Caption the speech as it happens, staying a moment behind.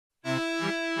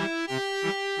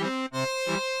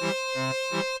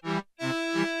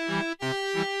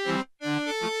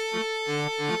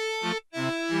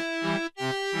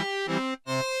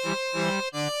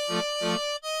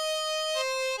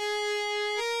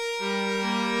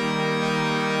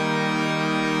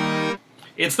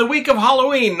It's the week of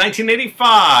Halloween,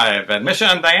 1985, and Misha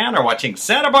and Dianne are watching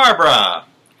Santa Barbara.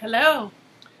 Hello.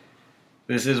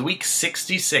 This is week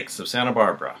 66 of Santa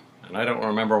Barbara, and I don't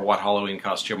remember what Halloween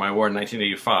costume I wore in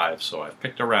 1985, so I've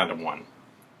picked a random one.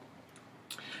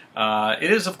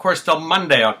 It is, of course, still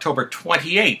Monday, October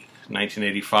 28th,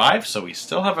 1985, so we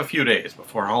still have a few days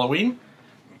before Halloween.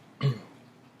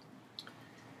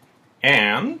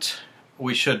 And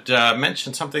we should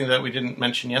mention something that we didn't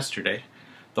mention yesterday.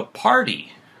 The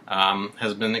party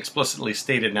has been explicitly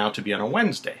stated now to be on a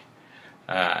Wednesday.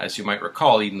 As you might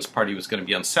recall, Eden's party was going to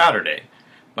be on Saturday,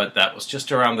 but that was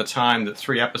just around the time that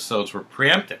 3 episodes were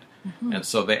preempted. Mm-hmm. And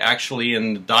so they actually,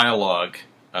 in the dialogue,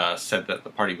 said that the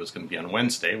party was going to be on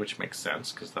Wednesday, which makes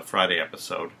sense, because the Friday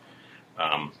episode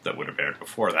that would have aired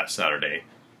before that Saturday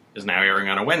is now airing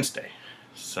on a Wednesday.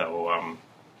 So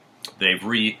they've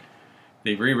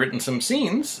rewritten some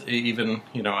scenes, even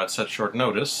at such short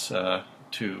notice,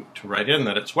 to write in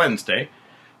that it's Wednesday,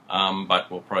 but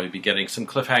we'll probably be getting some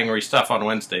cliffhangery stuff on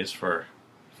Wednesdays for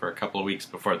a couple of weeks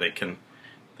before they can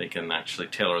actually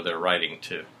tailor their writing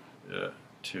to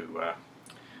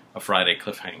a Friday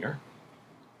cliffhanger.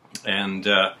 And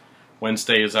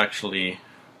Wednesday is actually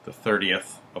the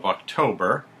 30th of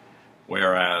October,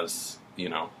 whereas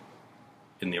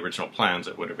in the original plans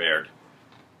it would have aired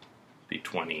the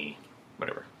 20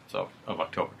 whatever of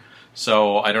October.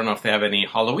 So I don't know if they have any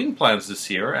Halloween plans this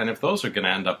year, and if those are going to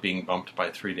end up being bumped by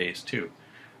 3 days too.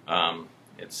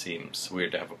 It seems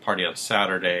weird to have a party on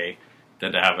Saturday,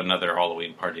 then to have another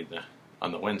Halloween party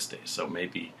on the Wednesday. So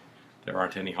maybe there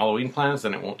aren't any Halloween plans,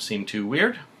 then it won't seem too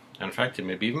weird. And in fact, it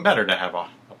may be even better to have a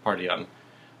party on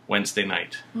Wednesday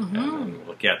night. Mm-hmm. And then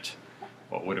we'll get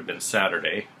what would have been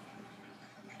Saturday,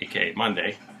 aka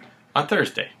Monday, on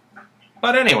Thursday.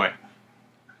 But anyway,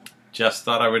 just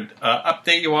thought I would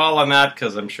update you all on that,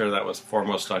 because I'm sure that was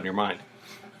foremost on your mind.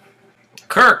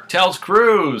 Kirk tells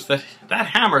Cruz that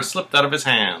hammer slipped out of his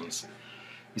hands.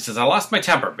 He says, "I lost my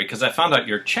temper because I found out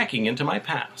you're checking into my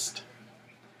past."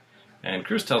 And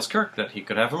Cruz tells Kirk that he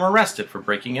could have him arrested for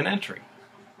breaking and entering.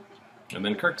 And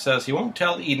then Kirk says he won't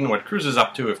tell Eden what Cruz is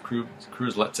up to if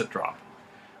Cruz lets it drop.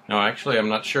 Now, actually, I'm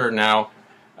not sure now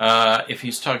if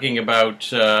he's talking about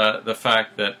the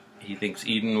fact that he thinks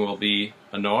Eden will be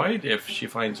annoyed if she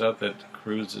finds out that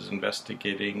Cruz is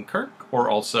investigating Kirk, or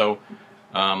also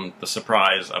the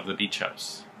surprise of the beach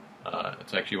house.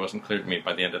 It actually wasn't clear to me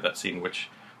by the end of that scene which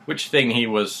thing he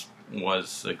was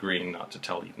agreeing not to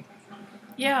tell Eden.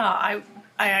 Yeah, I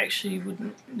actually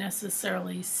wouldn't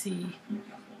necessarily see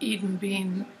Eden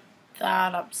being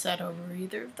that upset over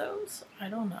either of those. I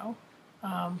don't know.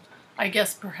 I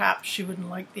guess perhaps she wouldn't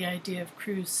like the idea of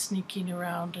Cruz sneaking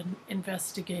around and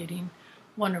investigating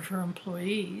one of her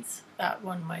employees. That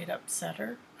one might upset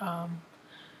her.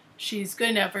 She's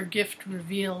going to have her gift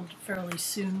revealed fairly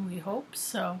soon, we hope.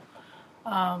 So,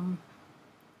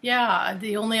 yeah,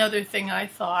 the only other thing I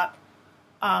thought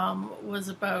was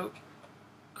about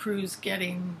Cruz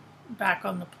getting back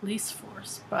on the police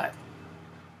force, but...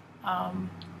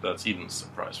 that's Eden's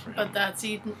surprise for him. But that's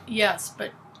Eden, yes,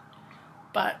 but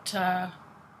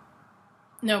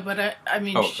no, but I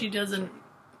mean, okay. She doesn't,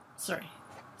 sorry,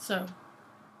 so.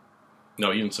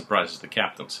 No, Eden surprises the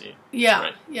captaincy. Yeah,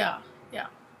 right? yeah.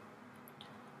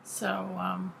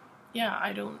 So, yeah,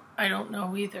 I don't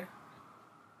know either.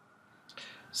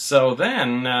 So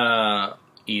then,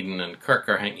 Eden and Kirk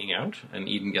are hanging out, and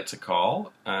Eden gets a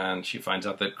call, and she finds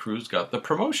out that Cruz got the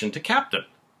promotion to captain.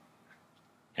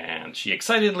 And she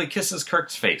excitedly kisses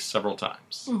Kirk's face several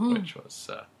times, mm-hmm. which was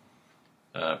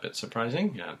a bit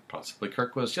surprising. And possibly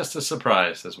Kirk was just as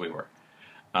surprised as we were.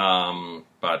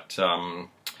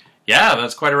 Yeah,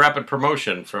 that's quite a rapid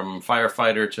promotion from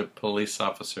firefighter to police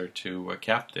officer to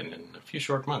captain in a few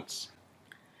short months.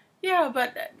 Yeah,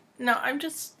 but no, I'm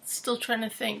just still trying to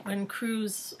think. When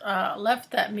Cruz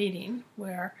left that meeting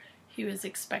where he was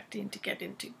expecting to get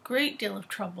into a great deal of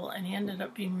trouble, and he ended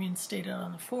up being reinstated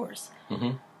on the force.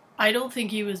 Mm-hmm. I don't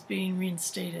think he was being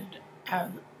reinstated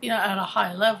at a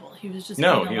high level. He was just he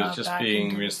was just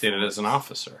being reinstated as an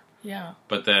officer. Yeah.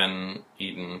 But then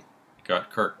Eden got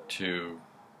Kirk to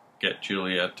get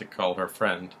Julia to call her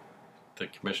friend, the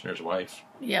commissioner's wife.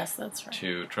 Yes, that's right.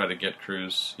 To try to get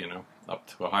Cruz, up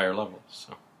to a higher level.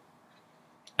 So,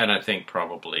 and I think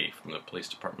probably from the police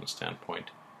department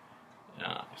standpoint,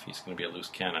 if he's going to be a loose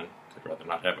cannon, they'd rather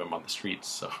not have him on the streets.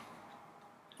 So,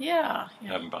 yeah.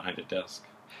 Have him behind a desk.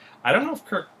 I don't know if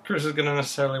Cruz is going to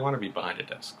necessarily want to be behind a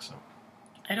desk. So,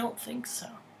 I don't think so.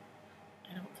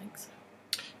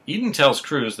 Eden tells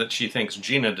Cruz that she thinks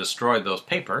Gina destroyed those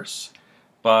papers,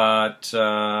 but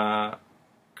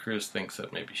Cruz thinks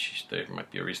that maybe there might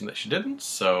be a reason that she didn't,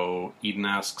 so Eden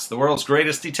asks the world's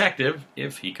greatest detective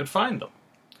if he could find them.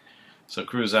 So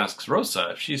Cruz asks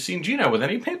Rosa if she's seen Gina with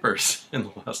any papers in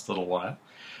the last little while.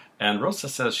 And Rosa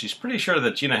says she's pretty sure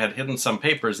that Gina had hidden some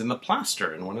papers in the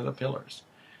plaster in one of the pillars.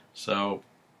 So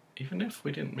even if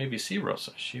we didn't maybe see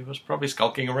Rosa, she was probably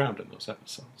skulking around in those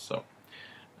episodes. So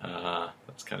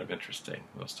that's kind of interesting.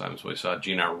 Those times we saw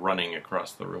Gina running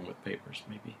across the room with papers.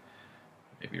 Maybe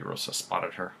Rosa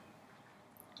spotted her.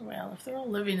 Well, if they're all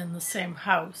living in the same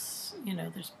house,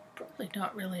 there's probably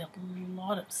not really a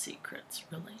lot of secrets,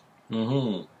 really.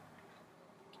 Mm-hmm.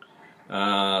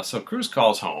 So Cruz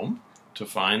calls home to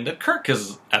find that Kirk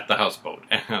is at the houseboat,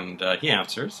 and he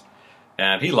answers,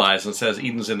 and he lies and says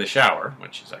Eden's in the shower,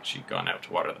 when she's actually gone out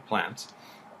to water the plants.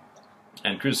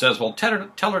 And Cruz says, well,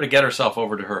 tell her to get herself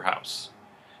over to her house.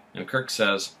 And Kirk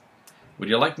says, would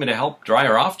you like me to help dry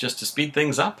her off just to speed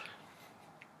things up?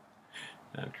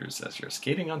 And Cruz says, you're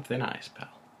skating on thin ice, pal.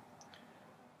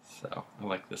 So I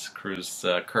like this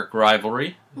Cruz-Kirk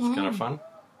rivalry. It's kind of fun.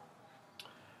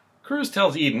 Cruz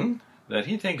tells Eden that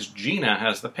he thinks Gina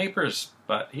has the papers,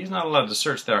 but he's not allowed to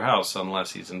search their house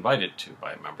unless he's invited to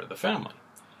by a member of the family.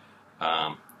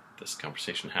 This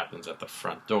conversation happens at the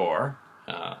front door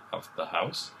of the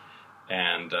house,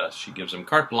 and she gives him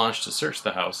carte blanche to search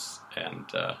the house, and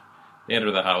they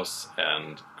enter the house,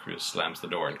 and Cruz slams the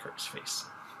door in Kirk's face.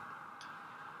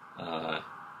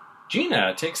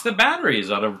 Gina takes the batteries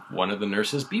out of one of the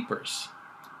nurse's beepers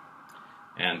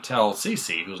and tells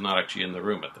Cece, who's not actually in the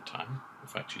room at the time, in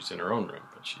fact she's in her own room,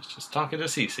 but she's just talking to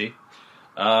Cece,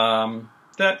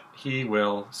 that he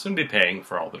will soon be paying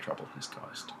for all the trouble he's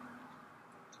caused.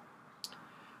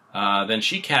 Then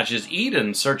she catches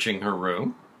Eden searching her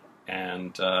room,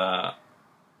 and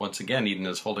once again Eden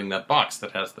is holding that box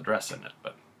that has the dress in it,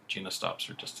 but Gina stops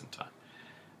her just in time.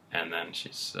 And then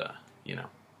she's,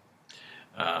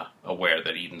 aware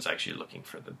that Eden's actually looking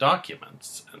for the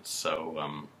documents, and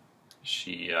so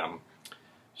she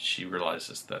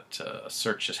realizes that a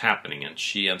search is happening, and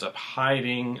she ends up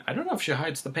hiding, I don't know if she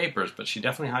hides the papers, but she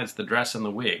definitely hides the dress and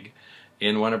the wig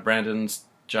in one of Brandon's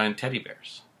giant teddy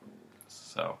bears.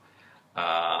 So,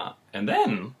 and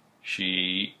then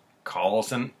she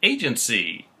calls an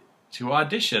agency to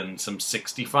audition some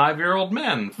 65-year-old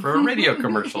men for a radio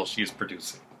commercial she's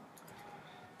producing.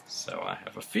 So I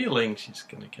have a feeling she's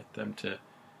going to get them to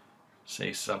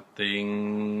say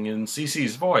something in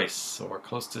Cece's voice, or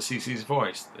close to Cece's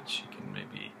voice, that she can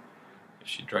maybe, if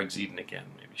she drugs Eden again,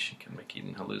 maybe she can make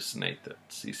Eden hallucinate that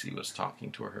Cece was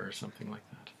talking to her or something like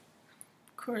that.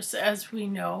 Of course, as we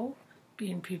know,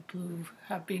 being people who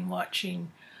have been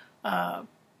watching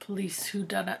police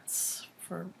whodunits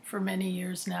for many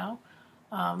years now,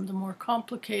 the more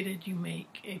complicated you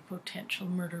make a potential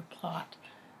murder plot,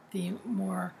 the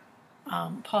more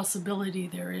possibility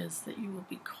there is that you will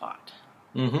be caught.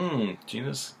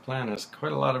 Gina's plan has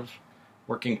quite a lot of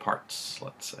working parts,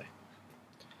 let's say.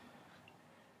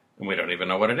 And we don't even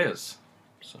know what it is.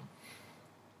 So,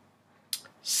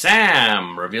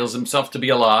 Sam reveals himself to be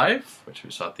alive, which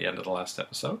we saw at the end of the last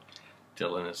episode.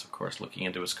 Dylan is, of course, looking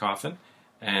into his coffin.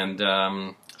 And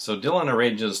so Dylan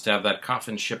arranges to have that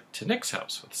coffin shipped to Nick's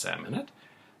house with Sam in it.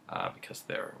 Because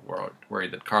they're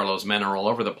worried that Carlo's men are all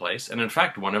over the place. And in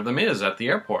fact, one of them is at the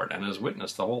airport and has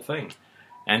witnessed the whole thing.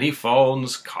 And he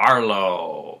phones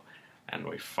Carlo. And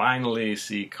we finally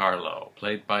see Carlo,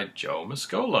 played by Joe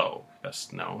Mascolo,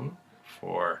 best known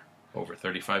for over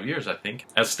 35 years, I think,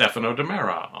 as Stefano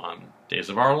Demera on Days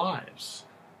of Our Lives.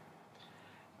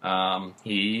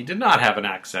 He did not have an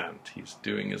accent. He's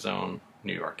doing his own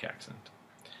New York accent.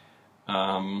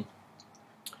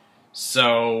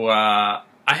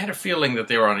 I had a feeling that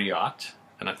they were on a yacht,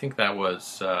 and I think that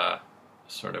was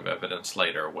sort of evidence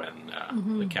later when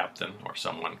the captain or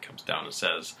someone comes down and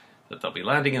says that they'll be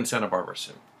landing in Santa Barbara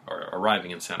soon, or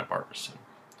arriving in Santa Barbara soon.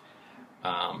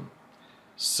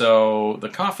 So the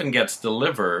coffin gets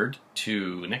delivered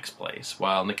to Nick's place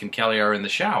while Nick and Kelly are in the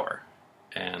shower,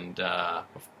 and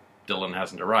Dylan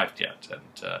hasn't arrived yet,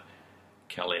 and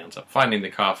Kelly ends up finding the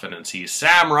coffin and sees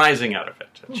Sam rising out of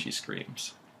it, and she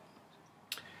screams.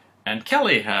 And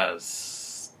Kelly has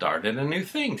started a new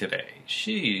thing today.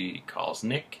 She calls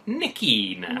Nick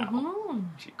Nicky now.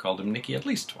 She called him Nicky at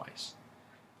least twice.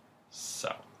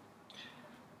 So,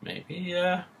 maybe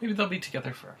they'll be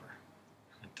together forever.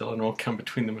 And Dylan won't come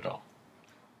between them at all.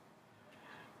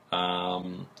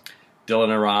 Dylan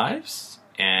arrives,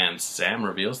 and Sam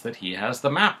reveals that he has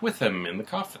the map with him in the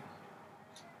coffin.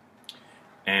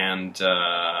 And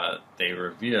they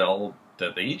reveal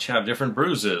that they each have different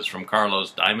bruises from Carlo's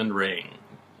diamond ring.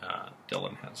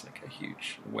 Dylan has like a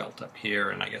huge welt up here,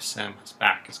 and I guess Sam's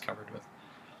back is covered with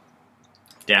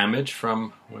damage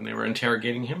from when they were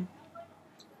interrogating him.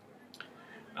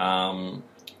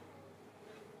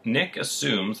 Nick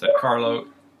assumes that Carlo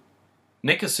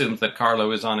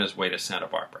is on his way to Santa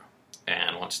Barbara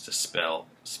and wants to spare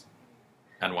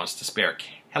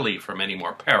Kelly from any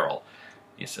more peril.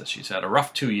 He says she's had a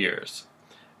rough 2 years.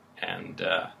 And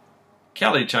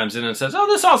Kelly chimes in and says, "Oh,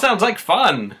 this all sounds like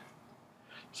fun."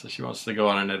 So she wants to go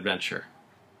on an adventure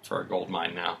for a gold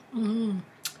mine now. Mm-hmm.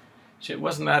 She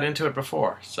wasn't that into it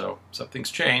before, so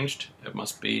something's changed. It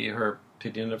must be her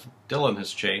opinion of Dylan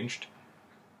has changed.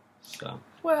 So.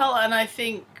 Well, and I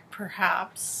think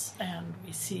perhaps, and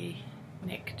we see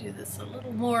Nick do this a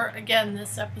little more again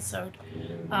this episode,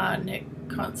 Nick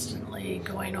constantly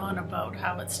going on about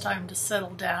how it's time to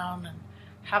settle down and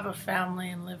have a family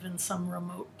and live in some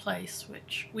remote place,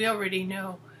 which we already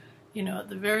know, at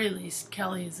the very least,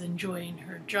 Kelly is enjoying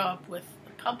her job with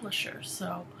the publisher.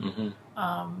 So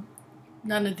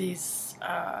none of these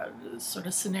sort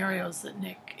of scenarios that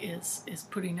Nick is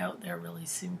putting out there really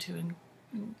seem to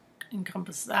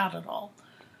encompass that at all.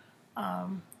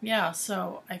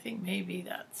 So I think maybe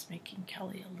that's making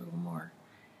Kelly a little more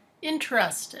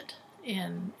interested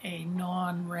in a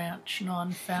non-ranch,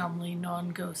 non-family,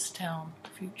 non-ghost town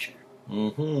future.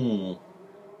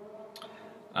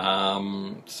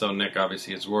 So Nick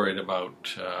obviously is worried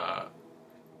about,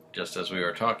 just as we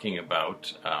were talking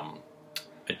about,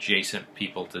 adjacent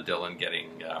people to Dylan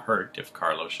getting hurt if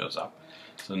Carlo shows up.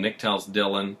 So Nick tells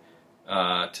Dylan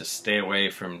to stay away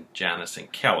from Janice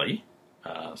and Kelly,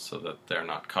 so that they're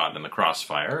not caught in the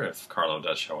crossfire if Carlo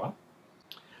does show up.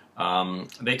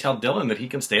 They tell Dylan that he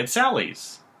can stay at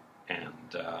Sally's,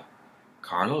 and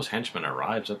Carlo's henchman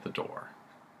arrives at the door.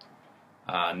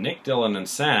 Nick, Dylan, and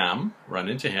Sam run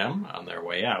into him on their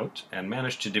way out and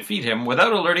manage to defeat him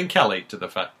without alerting Kelly to the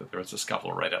fact that there was a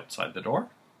scuffle right outside the door.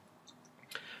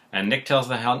 And Nick tells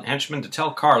the henchman to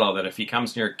tell Carlo that if he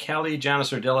comes near Kelly,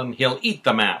 Janice, or Dylan, he'll eat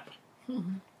the map.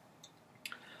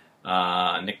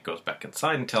 Nick goes back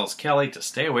inside and tells Kelly to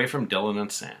stay away from Dylan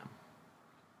and Sam.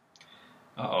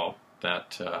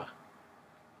 That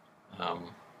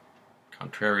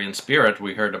contrarian spirit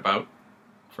we heard about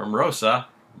from Rosa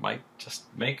might just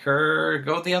make her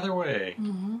go the other way.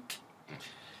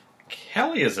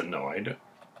 Kelly is annoyed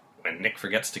when Nick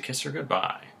forgets to kiss her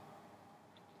goodbye.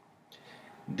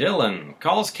 Dylan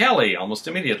calls Kelly almost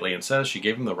immediately and says she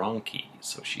gave him the wrong keys,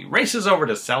 so she races over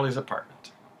to Sally's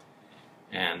apartment.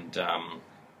 And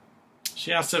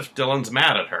she asks if Dylan's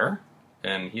mad at her,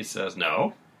 and he says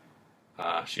no.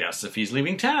 She asks if he's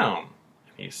leaving town,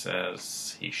 and he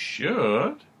says he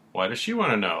should. Why does she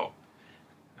want to know?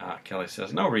 Kelly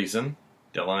says no reason.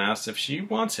 Dylan asks if she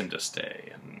wants him to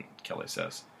stay, and Kelly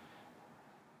says,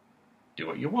 do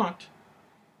what you want.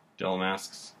 Dylan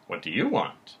asks, what do you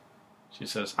want? She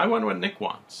says, I want what Nick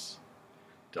wants.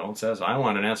 Dylan says, I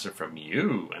want an answer from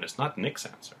you, and it's not Nick's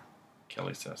answer.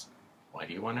 Kelly says, why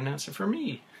do you want an answer from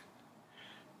me?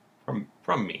 From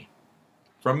me.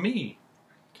 From me.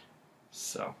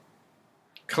 So,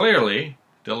 clearly,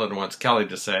 Dylan wants Kelly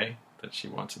to say that she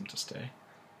wants him to stay.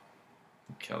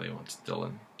 And Kelly wants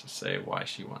Dylan to say why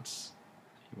he wants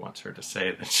her to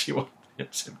say that she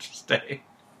wants him to stay.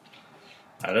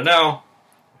 I don't know.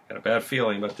 I got a bad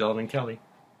feeling about Dylan and Kelly.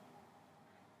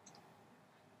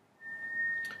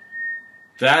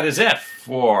 That is it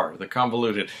for the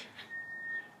convoluted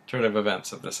turn of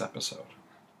events of this episode.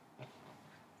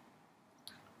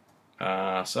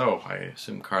 So, I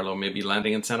assume Carlo may be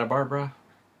landing in Santa Barbara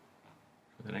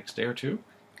the next day or two?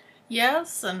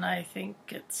 Yes, and I think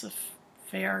it's a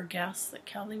fair guess that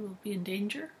Kelly will be in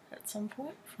danger at some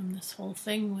point from this whole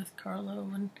thing with Carlo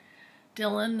and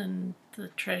Dylan and the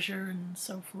treasure and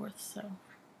so forth, so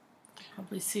we'll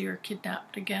probably see her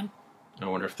kidnapped again. I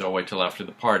wonder if they'll wait till after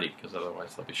the party, because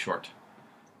otherwise they'll be short,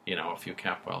 a few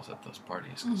Capwells at those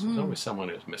parties, because there's always someone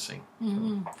who's missing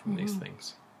from these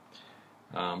things.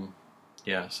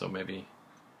 So maybe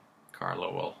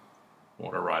Carlo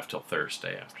won't arrive till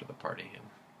Thursday after the party. And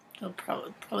they'll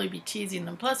probably be teasing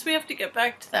them. Plus, we have to get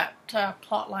back to that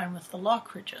plot line with the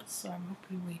Lockridges, so I'm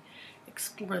hoping we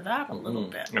explore that a little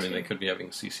bit. I mean, they could be having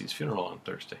Cece's funeral on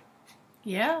Thursday.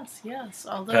 Yes.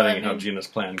 Although, depending on how Gina's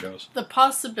plan goes. The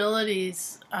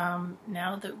possibilities,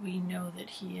 now that we know that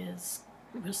he is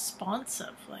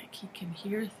responsive, like he can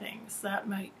hear things, that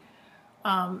might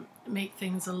make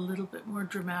things a little bit more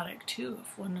dramatic too,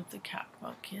 if one of the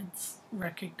Capwell kids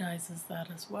recognizes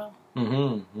that as well.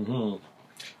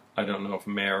 I don't know if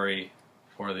Mary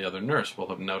or the other nurse will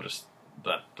have noticed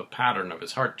that the pattern of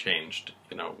his heart changed,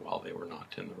 while they were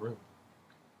not in the room.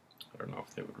 I don't know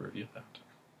if they would review that.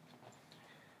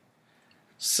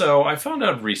 So I found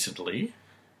out recently,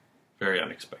 very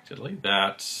unexpectedly,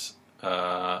 that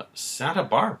Santa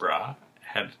Barbara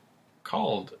had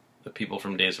called the people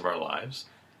from Days of Our Lives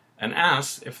and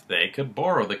asked if they could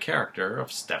borrow the character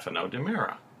of Stefano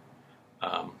DiMera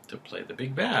to play the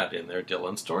big bad in their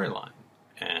Dylan storyline.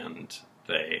 And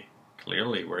they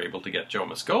clearly were able to get Joe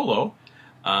Mascolo,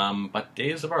 but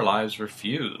Days of Our Lives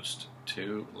refused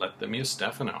to let them use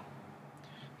Stefano.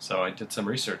 So I did some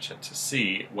research to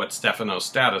see what Stefano's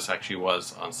status actually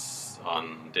was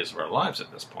on Days of Our Lives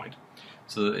at this point.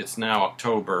 So it's now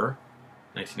October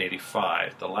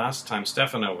 1985. The last time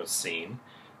Stefano was seen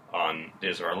on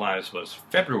Days of Our Lives was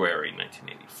February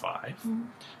 1985.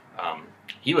 Mm-hmm.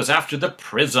 He was after the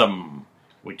prism,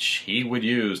 which he would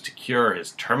use to cure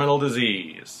his terminal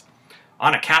disease.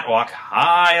 On a catwalk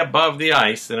high above the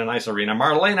ice in an ice arena,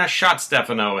 Marlena shot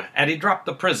Stefano, and he dropped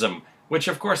the prism, which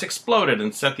of course exploded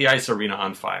and set the ice arena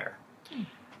on fire.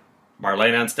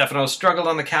 Marlena and Stefano struggled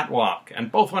on the catwalk,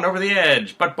 and both went over the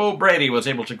edge, but Bo Brady was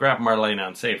able to grab Marlena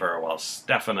and save her, while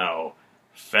Stefano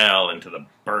fell into the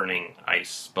burning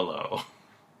ice below.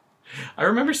 I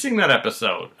remember seeing that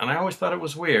episode, and I always thought it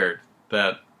was weird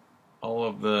that all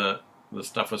of the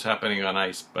stuff was happening on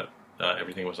ice, but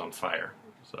everything was on fire.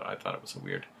 So I thought it was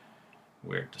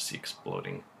weird to see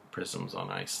exploding prisms on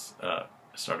ice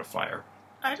start a fire.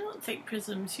 I don't think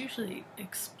prisms usually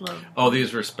explode. Oh,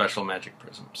 these were special magic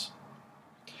prisms.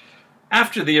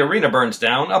 After the arena burns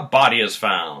down, a body is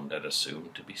found and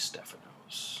assumed to be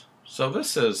Stefano's. So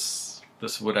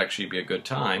this would actually be a good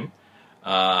time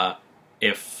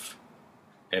if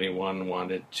anyone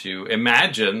wanted to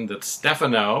imagine that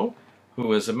Stefano,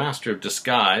 who is a master of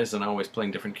disguise and always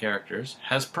playing different characters,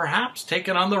 has perhaps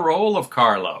taken on the role of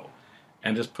Carlo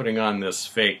and is putting on this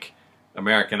fake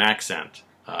American accent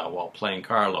while playing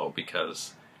Carlo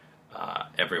because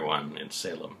everyone in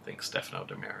Salem thinks Stefano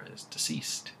DiMera is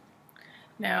deceased.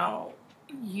 Now,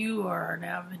 you are an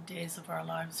avid Days of Our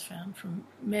Lives fan from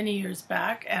many years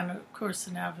back, and of course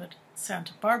an avid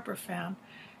Santa Barbara fan,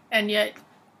 and yet,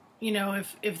 you know,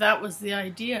 if that was the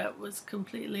idea, it was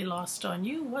completely lost on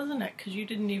you, wasn't it? Because you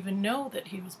didn't even know that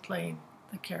he was playing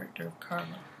the character of Carlo.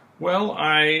 Well,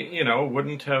 I,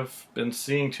 wouldn't have been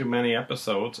seeing too many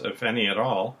episodes, if any at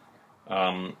all,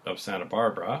 of Santa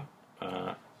Barbara,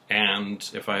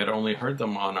 and if I had only heard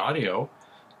them on audio,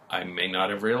 I may not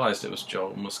have realized it was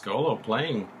Joe Mascolo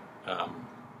playing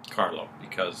Carlo,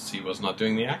 because he was not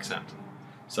doing the accent.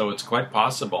 So it's quite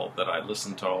possible that I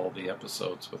listened to all the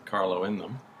episodes with Carlo in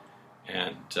them,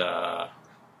 and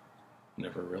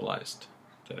never realized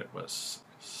that it was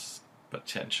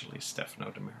potentially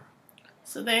Stefano DiMera.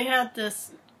 So they had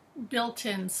this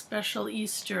built-in special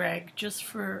Easter egg just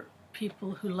for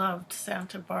people who loved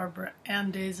Santa Barbara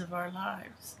and Days of Our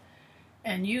Lives.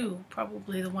 And you,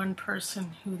 probably the one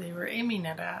person who they were aiming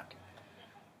it at,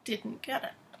 didn't get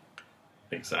it.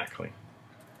 Exactly.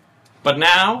 But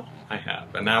now I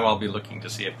have, and now I'll be looking to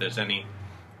see if there's any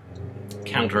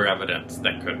counter evidence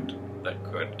that could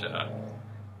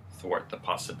thwart the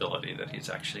possibility that he's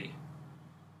actually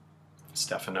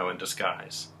Stefano in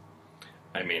disguise.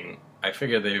 I mean, I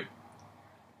figure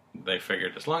they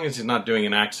figured as long as he's not doing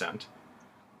an accent,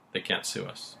 they can't sue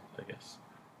us, I guess.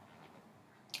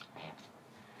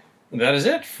 And that is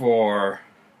it for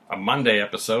a Monday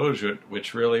episode,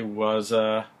 which really was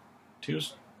a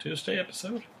Tuesday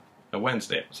episode? A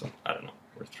Wednesday episode. I don't know.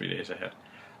 We're 3 days ahead.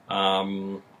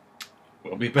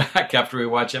 We'll be back after we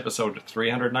watch episode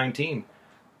 319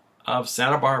 of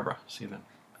Santa Barbara. See you then.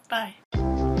 Bye.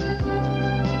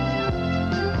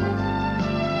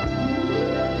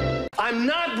 I'm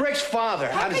not Brick's father.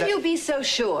 How can you be so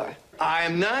sure? I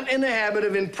am not in the habit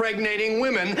of impregnating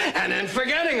women and then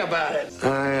forgetting about it.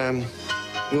 I am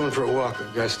going for a walk,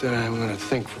 Augusta, and I'm going to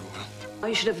think for a while. Well,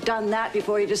 you should have done that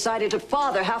before you decided to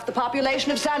father half the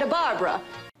population of Santa Barbara.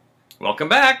 Welcome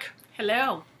back.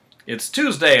 Hello. It's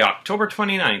Tuesday, October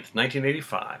 29th,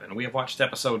 1985, and we have watched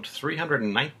episode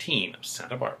 319 of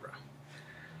Santa Barbara.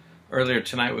 Earlier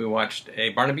tonight we watched a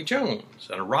Barnaby Jones,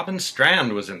 and a Robin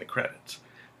Strand was in the credits.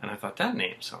 And I thought, that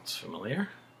name sounds familiar.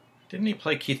 Didn't he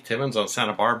play Keith Timmons on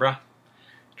Santa Barbara?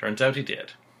 Turns out he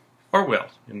did. Or will,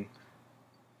 in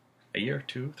a year,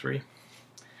 2, 3.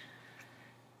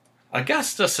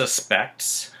 Augusta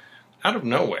suspects, out of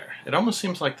nowhere, it almost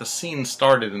seems like the scene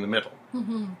started in the middle.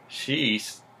 Mm-hmm.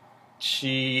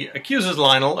 She accuses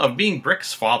Lionel of being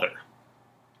Brick's father.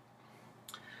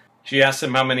 She asks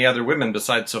him how many other women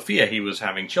besides Sophia he was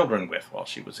having children with while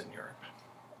she was in Europe.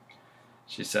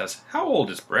 She says, "How old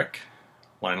is Brick?"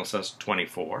 Lionel says,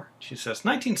 24. She says,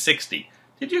 1960.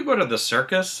 Did you go to the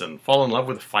circus and fall in love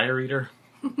with a fire eater?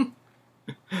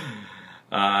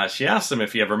 She asks him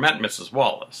if he ever met Mrs.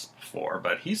 Wallace before,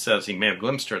 but he says he may have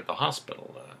glimpsed her at the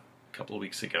hospital a couple of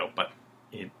weeks ago, but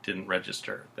he didn't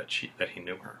register that he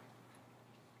knew her.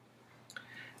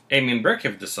 Amy and Brick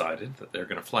have decided that they're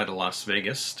going to fly to Las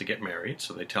Vegas to get married,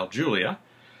 so they tell Julia,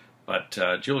 but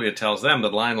Julia tells them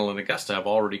that Lionel and Augusta have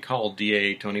already called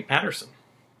DA Tony Patterson.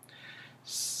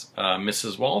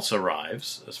 Mrs. Wallace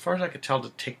arrives, as far as I could tell, to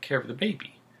take care of the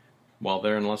baby while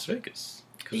they're in Las Vegas.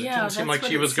 Because it didn't seem like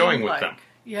she was going with them.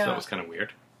 Yeah. So that was kind of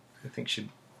weird. I think she'd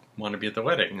want to be at the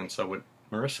wedding, and so would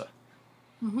Marissa.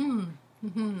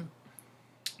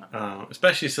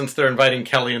 Especially since they're inviting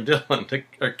Kelly and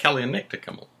Kelly and Nick to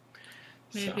come along.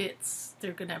 Maybe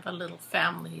they're going to have a little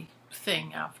family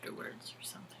thing afterwards or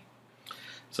something.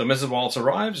 So Mrs. Wallace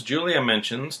arrives. Julia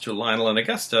mentions to Lionel and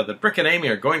Augusta that Brick and Amy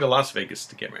are going to Las Vegas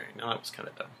to get married. Now, that was kind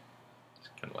of dumb. It's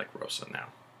kind of like Rosa now,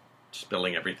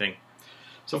 spilling everything.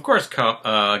 So, of course,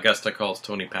 Augusta calls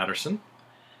Tony Patterson,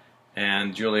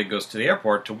 and Julia goes to the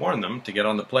airport to warn them to get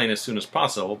on the plane as soon as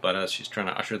possible, but as she's trying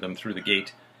to usher them through the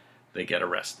gate, they get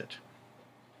arrested.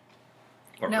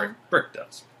 Or No. Brick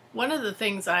does. One of the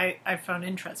things I found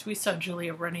interesting, we saw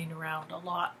Julia running around a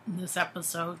lot in this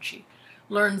episode. She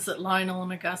learns that Lionel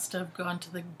and Augusta have gone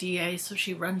to the DA, so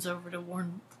she runs over to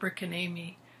warn Brick and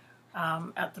Amy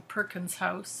at the Perkins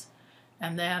house.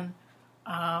 And then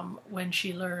when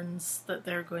she learns that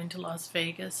they're going to Las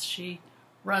Vegas, she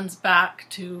runs back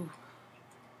to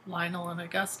Lionel and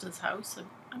Augusta's house. And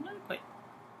I'm not quite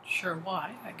sure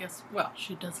why. I guess, well,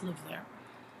 she does live there.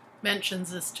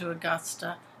 Mentions this to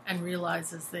Augusta and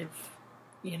realizes that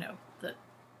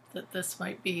this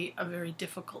might be a very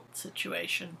difficult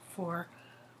situation for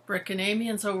Brick and Amy,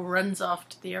 and so runs off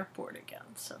to the airport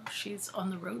again. So she's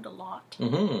on the road a lot.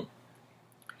 Mm-hmm.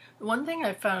 One thing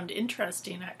I found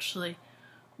interesting, actually,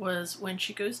 was when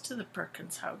she goes to the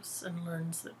Perkins house and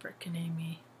learns that Brick and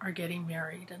Amy are getting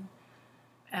married,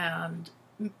 and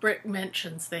Brick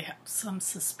mentions they have some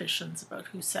suspicions about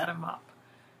who set him up.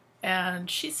 And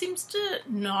she seems to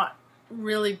not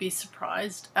really be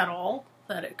surprised at all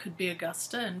that it could be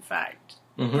Augusta. In fact,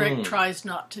 Brick tries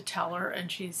not to tell her,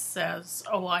 and she says,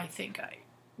 "Oh, I think I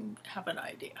have an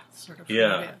idea," sort of.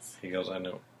 Yeah, who it is. he goes, "I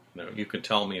know. No, you could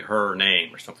tell me her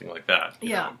name," or something like that.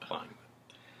 Yeah. Implying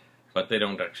that. But they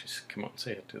don't actually come out and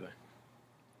say it, do they?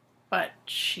 But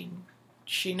she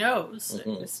knows.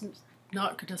 It's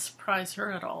not going to surprise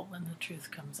her at all when the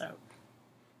truth comes out.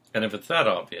 And if it's that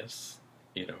obvious,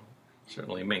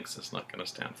 certainly Minx is not going to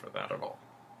stand for that at all.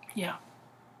 Yeah.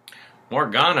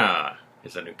 Morgana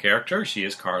is a new character. She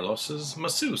is Carlos's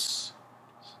masseuse.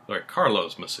 Or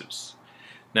Carlo's masseuse.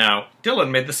 Now,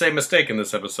 Dylan made the same mistake in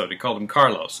this episode. He called him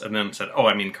Carlos and then said, "Oh,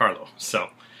 I mean Carlo." So,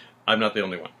 I'm not the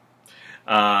only one.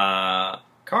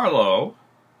 Carlo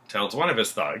tells one of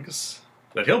his thugs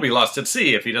that he'll be lost at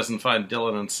sea if he doesn't find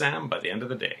Dylan and Sam by the end of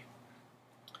the day.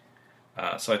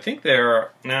 So I think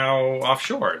they're now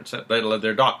offshore.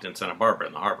 They're docked in Santa Barbara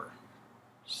in the harbor.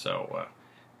 So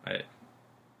I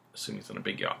assume he's on a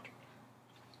big yacht.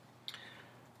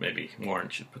 Maybe Warren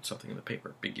should put something in the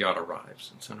paper. Big yacht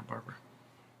arrives in Santa Barbara.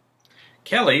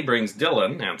 Kelly brings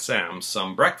Dylan and Sam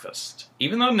some breakfast,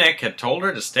 even though Nick had told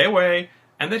her to stay away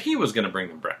and that he was going to bring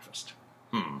them breakfast.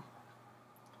 Don't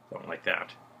like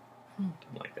that.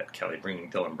 Don't like that, Kelly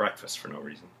bringing Dylan breakfast for no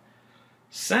reason.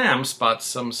 Sam spots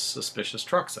some suspicious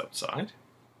trucks outside.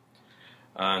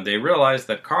 They realize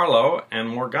that Carlo and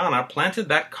Morgana planted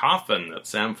that coffin that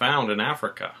Sam found in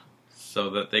Africa so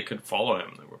that they could follow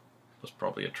him. There was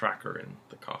probably a tracker in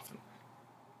the coffin.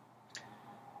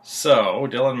 So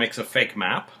Dylan makes a fake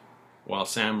map while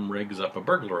Sam rigs up a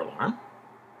burglar alarm.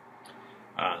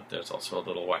 There's also a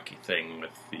little wacky thing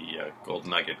with the gold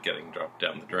nugget getting dropped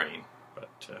down the drain,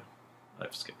 but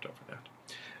I've skipped over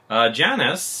that.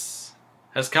 Janice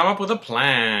has come up with a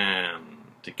plan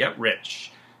to get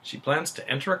rich. She plans to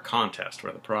enter a contest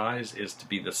where the prize is to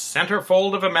be the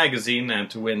centerfold of a magazine and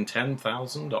to win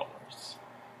 $10,000.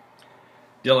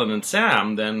 Dylan and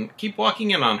Sam then keep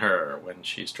walking in on her when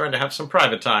she's trying to have some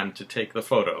private time to take the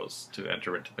photos to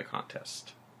enter into the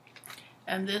contest.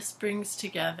 And this brings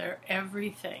together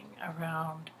everything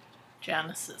around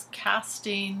Janice's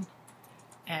casting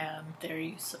and their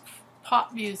use of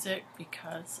pop music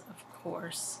because, of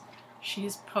course,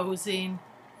 she's posing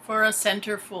for a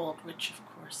centerfold, which, of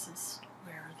course, is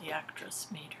where the actress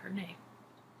made her name.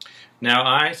 Now,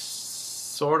 I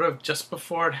sort of, just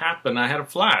before it happened, I had a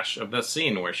flash of that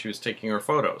scene where she was taking her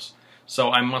photos.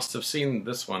 So I must have seen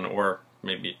this one, or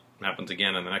maybe it happens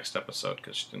again in the next episode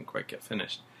because she didn't quite get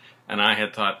finished. And I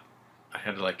had thought, I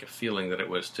had like a feeling that it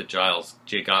was to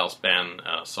Jay Giles' band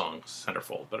song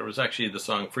Centerfold, but it was actually the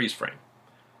song Freeze Frame.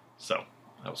 So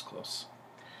that was close.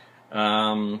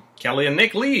 Kelly and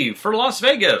Nick leave for Las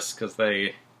Vegas because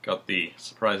they got the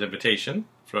surprise invitation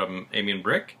from Amy and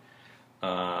Brick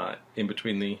in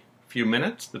between the few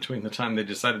minutes between the time they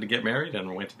decided to get married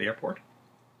and went to the airport.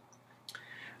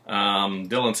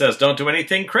 Dylan says, don't do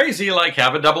anything crazy like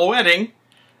have a double wedding.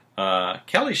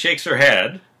 Kelly shakes her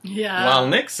head, while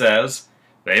Nick says,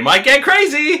 they might get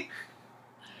crazy.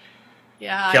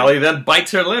 Yeah. Kelly then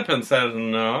bites her lip and says,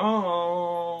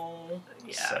 no.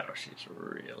 Yeah. So she's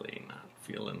really not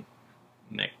feeling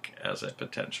Nick as a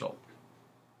potential,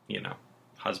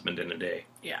 husband in a day.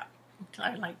 Yeah,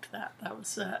 I liked that. That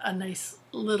was a nice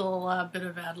little bit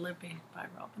of ad-libbing by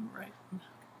Robin Wright.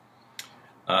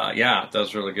 Yeah, that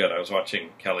was really good. I was watching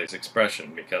Kelly's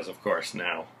expression because, of course,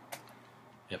 now,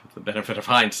 with the benefit of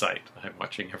hindsight, I'm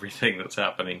watching everything that's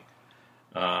happening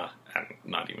and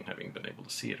not even having been able to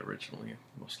see it originally,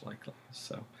 most likely.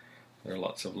 So there are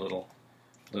lots of little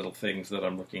things that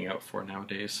I'm looking out for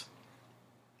nowadays.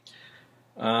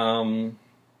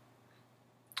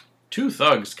 Two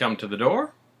thugs come to the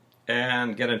door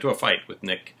and get into a fight with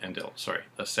Nick and Dylan. Sorry,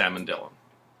 Sam and Dylan.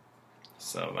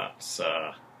 So that's,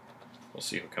 we'll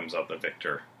see who comes out the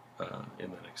victor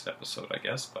in the next episode, I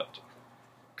guess. But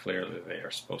clearly they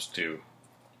are supposed to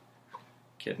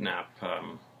kidnap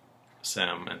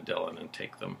Sam and Dylan and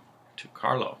take them to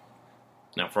Carlo.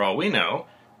 Now, for all we know,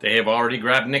 they have already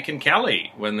grabbed Nick and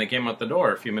Kelly when they came out the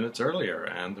door a few minutes earlier,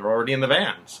 and they're already in the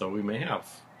van. So we may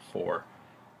have 4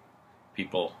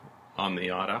 people on the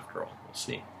yacht after all. We'll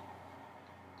see.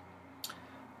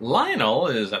 Lionel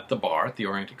is at the bar at the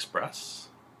Orient Express,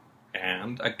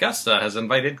 and Augusta has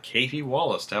invited Katie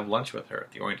Wallace to have lunch with her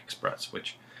at the Orient Express,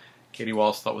 which Katie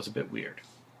Wallace thought was a bit weird.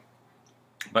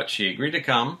 But she agreed to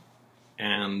come,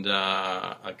 and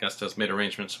Augusta has made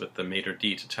arrangements with the maitre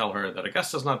d' to tell her that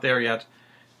Augusta's not there yet,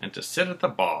 and to sit at the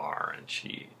bar, and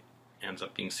she ends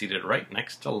up being seated right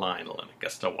next to Lionel, and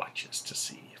Augusta watches to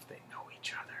see if they know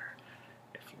each other,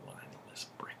 if Lionel is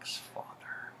Brick's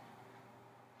father.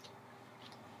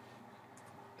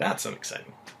 That's an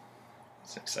exciting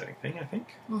thing, I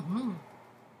think. Mm-hmm.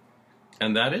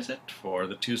 And that is it for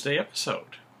the Tuesday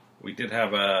episode. We did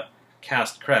have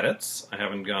cast credits. I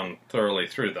haven't gone thoroughly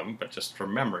through them, but just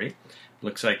from memory,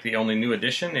 looks like the only new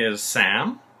addition is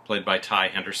Sam, played by Ty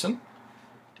Henderson.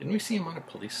 Didn't we see him on A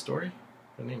Police Story?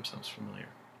 The name sounds familiar.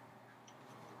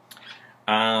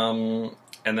 And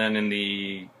then in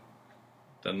the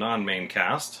non-main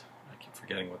cast, I keep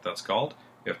forgetting what that's called,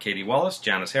 we have Katie Wallace,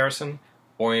 Janice Harrison,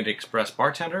 Orient Express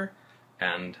bartender,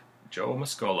 and Joe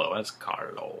Mascolo as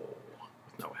Carlo,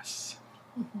 with no S.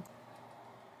 Mm-hmm.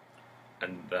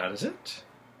 And that is it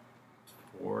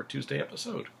for Tuesday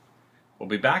episode. We'll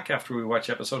be back after we watch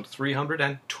episode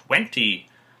 320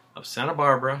 of Santa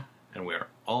Barbara, and we are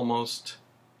almost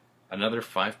another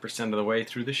 5% of the way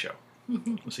through the show.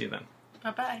 We'll see you then.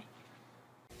 Bye-bye.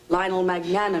 Lionel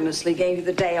magnanimously gave you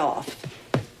the day off.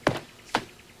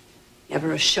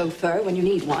 Ever a chauffeur when you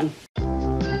need one.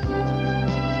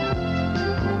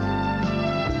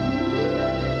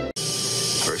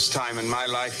 First time in my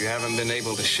life you haven't been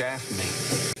able to shaft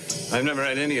me. I've never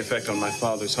had any effect on my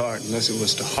father's heart unless it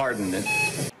was to harden it.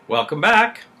 Welcome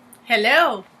back.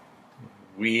 Hello.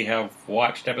 We have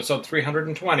watched episode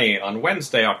 320 on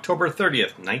Wednesday, October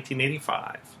 30th,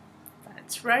 1985.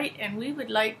 That's right, and we would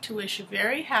like to wish a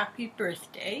very happy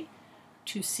birthday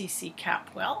to Cece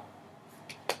Capwell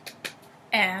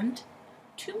and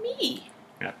to me.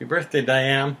 Happy birthday,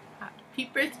 Diane. Happy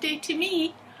birthday to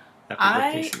me.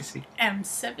 Happy birthday, Cece. I am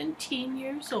 17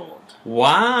 years old.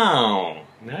 Wow.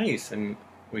 Nice. And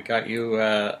we got you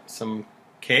some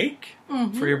cake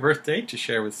for your birthday to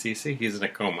share with Cece. He's in a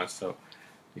coma, so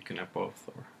you can have both,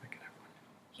 or I can have one.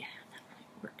 Yeah, that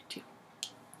might work too.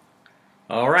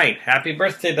 All right. Happy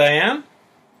birthday, Diane.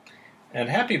 And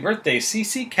happy birthday,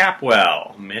 Cece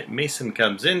Capwell. Mason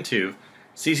comes into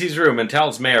Cece's room and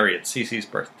tells Mary it's Cece's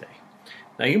birthday.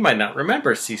 Now, you might not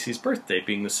remember Cece's birthday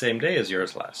being the same day as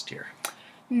yours last year.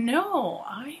 No,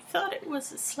 I thought it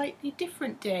was a slightly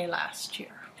different day last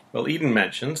year. Well, Eden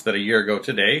mentions that a year ago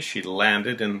today she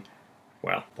landed in,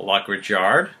 the Lockridge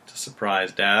Yard to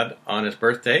surprise Dad on his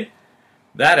birthday.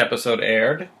 That episode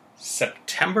aired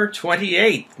September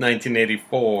 28th,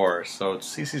 1984. So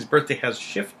Cece's birthday has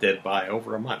shifted by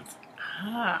over a month.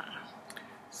 Ah.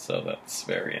 So that's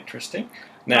very interesting.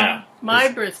 Now,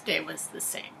 my birthday was the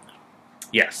same.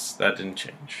 Yes, that didn't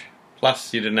change.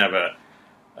 Plus, you didn't have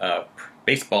a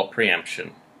baseball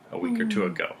preemption a week or two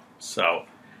ago. So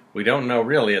we don't know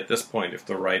really at this point if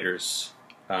the writers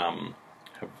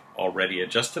have already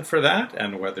adjusted for that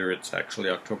and whether it's actually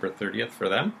October 30th for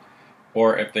them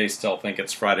or if they still think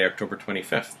it's Friday, October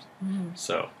 25th.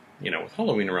 So with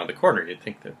Halloween around the corner, you'd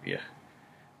think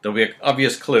there'll be an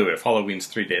obvious clue if Halloween's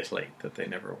 3 days late that they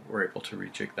never were able to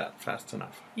rejig that fast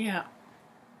enough. Yeah.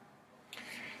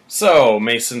 So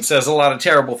Mason says a lot of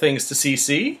terrible things to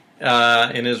Cece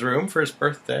in his room for his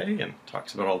birthday, and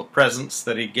talks about all the presents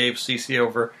that he gave Cece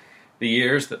over the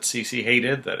years that Cece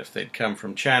hated, that if they'd come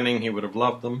from Channing, he would have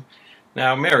loved them.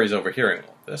 Now, Mary's overhearing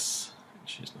all this, and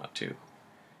she's not too,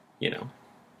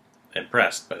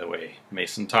 impressed by the way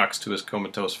Mason talks to his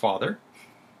comatose father.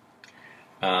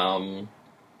 At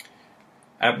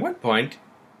one point,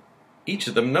 each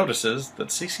of them notices that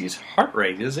Cece's heart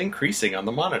rate is increasing on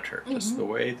the monitor, just the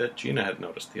way that Gina had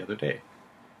noticed the other day.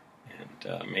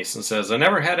 And Mason says, "I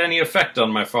never had any effect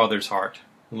on my father's heart,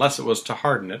 unless it was to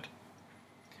harden it.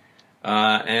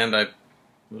 And I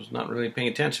was not really paying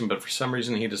attention, but for some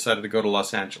reason he decided to go to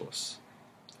Los Angeles.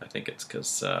 I think it's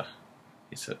because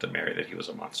he said to Mary that he was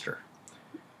a monster."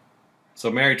 So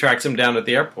Mary tracks him down at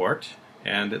the airport,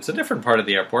 and it's a different part of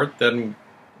the airport than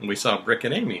we saw Brick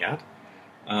and Amy at.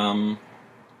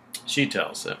 She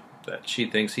tells him that she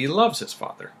thinks he loves his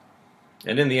father.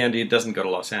 And in the end, he doesn't go to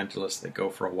Los Angeles. They go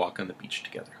for a walk on the beach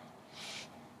together.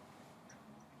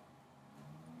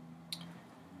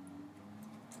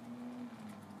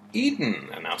 Eden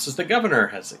announces the governor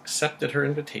has accepted her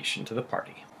invitation to the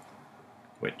party,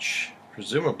 which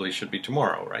presumably should be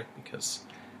tomorrow, right? Because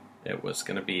it was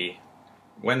going to be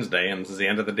Wednesday, and this is the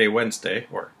end of the day Wednesday,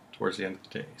 or towards the end of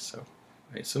the day, so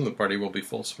I assume the party will be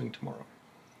full swing tomorrow.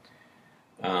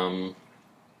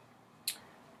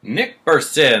 Nick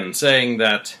bursts in, saying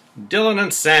that Dylan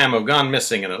and Sam have gone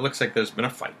missing, and it looks like there's been a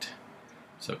fight.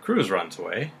 So Cruz runs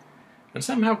away, and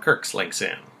somehow Kirk slinks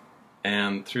in,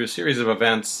 and through a series of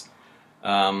events,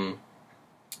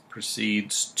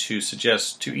 proceeds to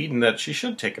suggest to Eden that she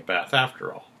should take a bath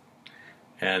after all,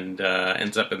 and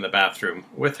ends up in the bathroom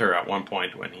with her at one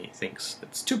point when he thinks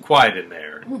it's too quiet in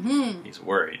there, and he's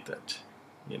worried that,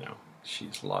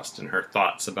 she's lost in her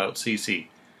thoughts about Cece.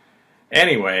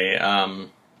 Anyway,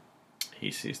 he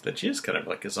sees that she is kind of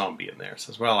like a zombie in there.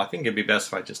 Says, well, I think it'd be best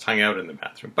if I just hung out in the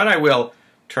bathroom, but I will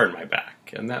turn my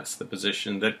back. And that's the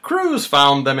position that Cruz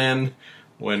found them in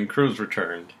when Cruz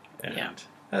returned. And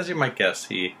as you might guess,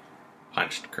 he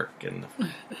punched Kirk in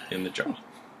the jaw.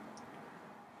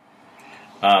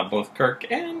 Both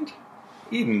Kirk and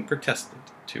Eden protested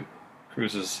to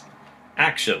Cruz's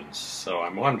actions. So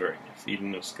I'm wondering if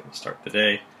Eden is going to start the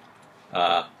day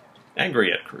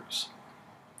angry at Cruz.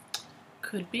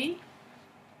 Could be.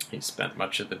 He spent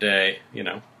much of the day,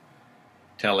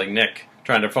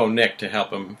 trying to phone Nick to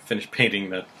help him finish painting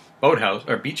the boathouse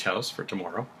or beach house for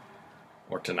tomorrow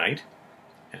or tonight.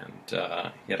 And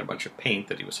he had a bunch of paint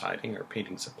that he was hiding, or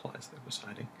painting supplies that he was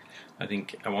hiding. I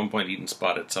think at one point Eden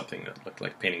spotted something that looked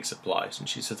like painting supplies, and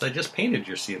she says, "I just painted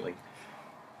your ceiling."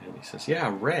 And he says,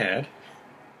 "Yeah, red."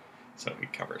 So he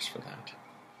covers for that.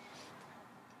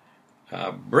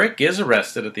 Brick is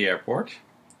arrested at the airport.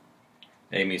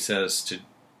 Amy says to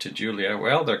Julia,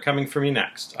 "Well, they're coming for me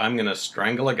next. I'm going to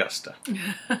strangle Augusta."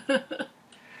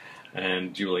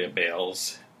 And Julia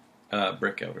bails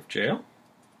Brick out of jail.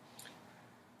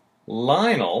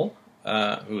 Lionel,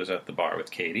 who is at the bar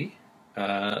with Katie,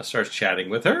 starts chatting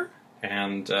with her,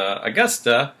 and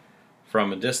Augusta,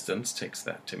 from a distance, takes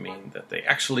that to mean that they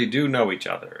actually do know each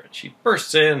other. And she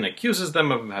bursts in, accuses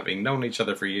them of having known each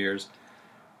other for years,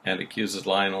 and accuses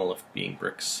Lionel of being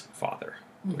Brick's father,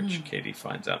 which Katie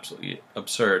finds absolutely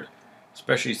absurd,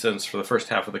 especially since for the first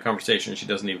half of the conversation she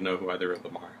doesn't even know who either of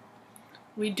them are.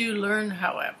 We do learn,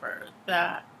 however,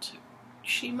 that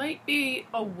she might be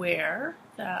aware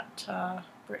that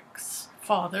Brick's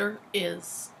father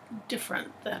is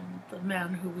different than the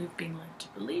man who we've been led to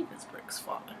believe is Brick's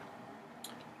father.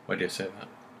 Why do you say that?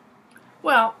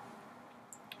 Well,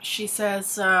 she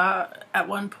says at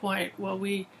one point, when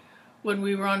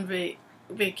we were on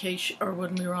vacation, or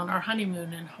when we were on our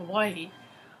honeymoon in Hawaii,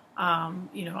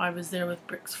 I was there with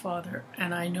Brick's father,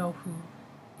 and I know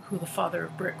who the father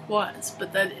of Brick was,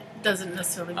 but that doesn't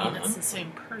necessarily mean it's the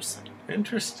same person.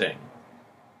 Interesting.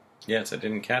 Yes, I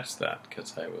didn't catch that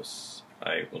because I was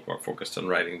more focused on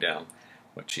writing down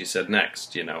what she said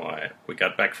next. We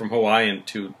got back from Hawaii, and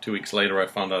two weeks later I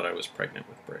found out I was pregnant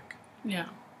with Brick. Yeah.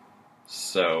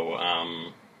 So,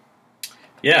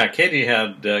 Katie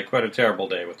had quite a terrible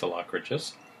day with the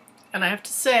Lockridges. And I have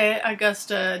to say,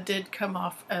 Augusta did come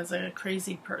off as a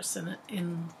crazy person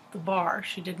in the bar.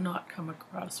 She did not come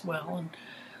across well, and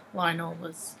Lionel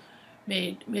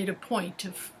made a point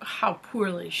of how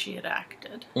poorly she had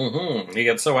acted. He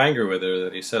gets so angry with her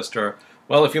that he says to her,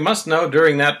 "Well, if you must know,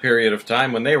 during that period of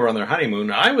time when they were on their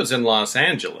honeymoon, I was in Los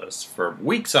Angeles for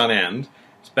weeks on end,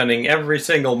 spending every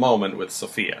single moment with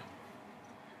Sophia."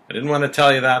 I didn't want to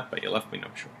tell you that, but you left me no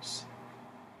choice.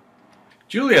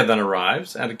 Julia then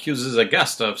arrives and accuses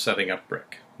Augusta of setting up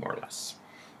Brick, more or less.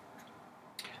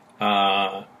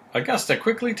 Augusta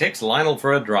quickly takes Lionel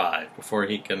for a drive before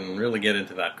he can really get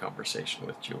into that conversation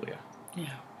with Julia.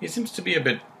 Yeah. He seems to be a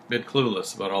bit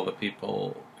clueless about all the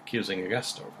people accusing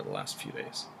Augusta over the last few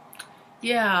days.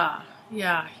 Yeah,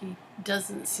 he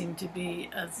doesn't seem to be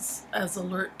as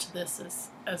alert to this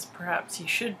as perhaps he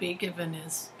should be, given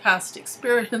his past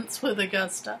experience with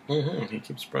Augusta. He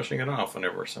keeps brushing it off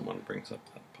whenever someone brings up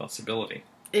that possibility.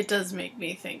 It does make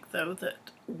me think, though,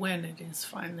 that when it is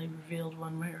finally revealed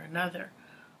one way or another,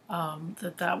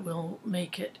 that will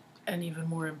make it an even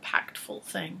more impactful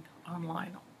thing on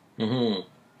Lionel.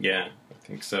 Yeah, I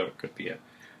think so. It could be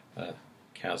a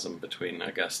chasm between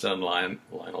Augusta and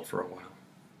Lionel for a while.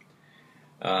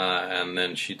 And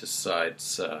then she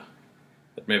decides that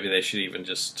maybe they should even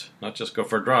not just go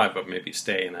for a drive, but maybe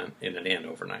stay in an inn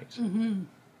overnight.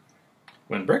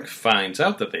 When Brick finds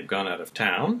out that they've gone out of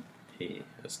town, he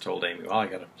has told Amy, well, I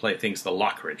got to play things the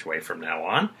Lockridge way from now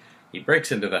on. He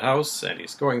breaks into the house, and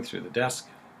he's going through the desk,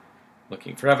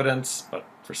 looking for evidence, but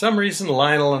for some reason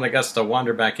Lionel and Augusta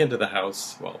wander back into the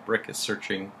house while Brick is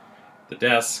searching the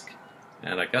desk,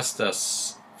 and Augusta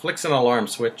flicks an alarm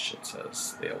switch and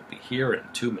says they'll be here in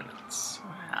 2 minutes.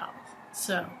 Wow.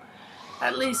 So,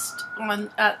 at least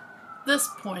at this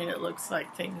point, it looks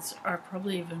like things are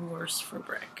probably even worse for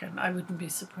Brick, and I wouldn't be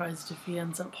surprised if he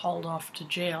ends up hauled off to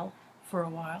jail for a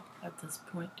while at this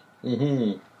point.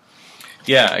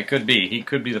 Yeah, it could be. He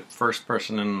could be the first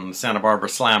person in the Santa Barbara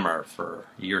Slammer for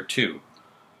year 2.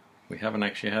 We haven't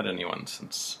actually had anyone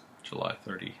since July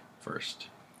 31st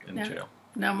in jail.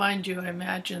 Now, mind you, I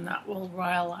imagine that will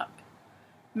rile up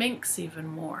Minx even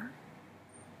more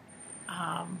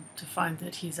to find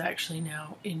that he's actually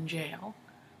now in jail.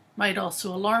 Might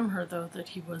also alarm her, though, that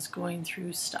he was going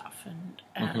through stuff and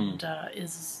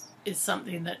is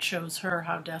something that shows her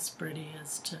how desperate he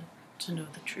is to know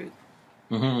the truth.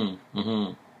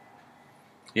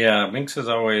 Yeah, Minx is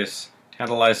always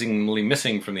tantalizingly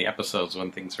missing from the episodes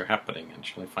when things are happening, and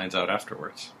she only finds out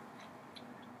afterwards.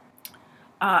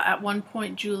 At one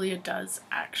point, Julia does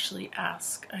actually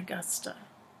ask Augusta,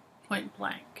 point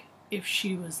blank, if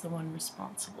she was the one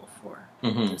responsible for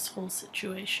this whole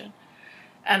situation.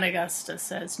 And Augusta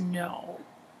says no.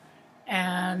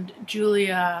 And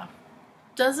Julia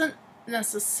doesn't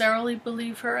necessarily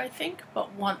believe her, I think,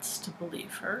 but wants to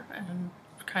believe her and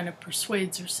kind of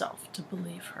persuades herself to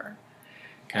believe her.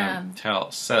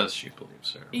 Says she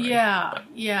believes her. Right?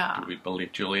 Yeah. Do we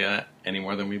believe Julia any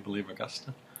more than we believe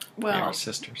Augusta? Well, they are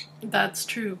sisters. That's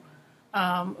true.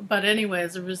 But anyway,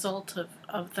 as a result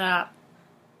of that,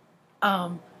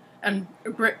 and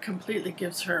Brick completely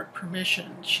gives her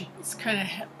permission. She was kind of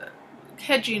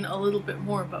hedging a little bit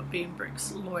more about being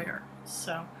Brick's lawyer.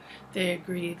 So they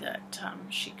agree that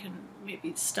she can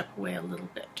maybe step away a little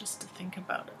bit just to think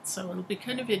about it. So it'll be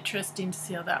kind of interesting to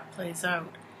see how that plays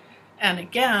out. And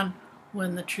again,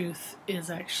 when the truth is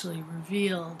actually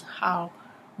revealed, how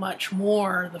much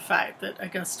more the fact that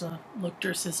Augusta looked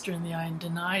her sister in the eye and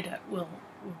denied it will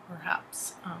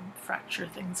perhaps fracture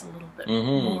things a little bit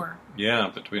more. Yeah,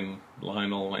 between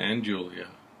Lionel and Julia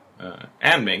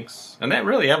and Minx, and that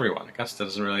really everyone. Augusta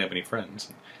doesn't really have any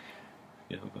friends.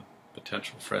 The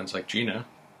potential friends like Gina,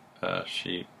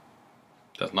 she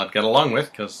does not get along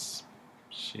with because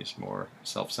she's more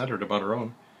self-centered about her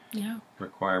own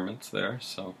requirements there.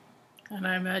 So, and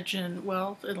I imagine,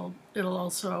 well, it'll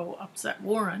also upset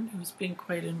Warren, who's been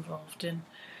quite involved in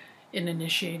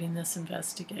initiating this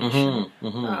investigation.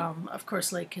 Of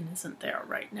course, Lakin isn't there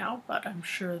right now, but I'm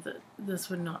sure that this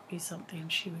would not be something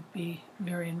she would be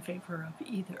very in favor of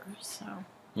either. So,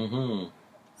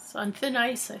 it's on thin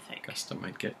ice, I think. Augusta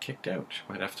might get kicked out. She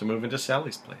might have to move into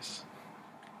Sally's place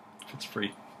if it's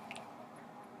free.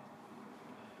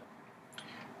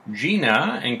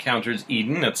 Gina encounters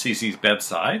Eden at Cece's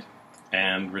bedside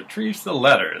and retrieves the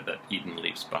letter that Eden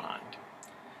leaves behind.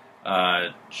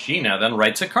 Gina then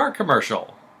writes a car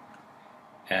commercial,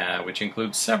 which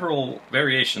includes several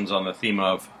variations on the theme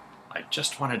of, I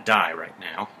just want to die right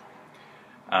now.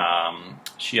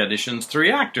 She auditions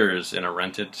 3 actors in a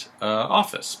rented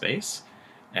office space,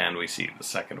 and we see the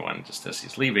second one just as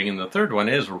he's leaving, and the third one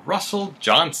is Russell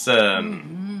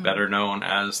Johnson, better known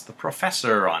as the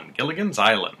Professor on Gilligan's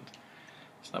Island.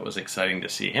 So that was exciting to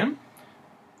see him.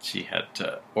 She had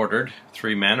ordered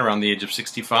 3 men around the age of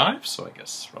 65, so I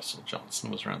guess Russell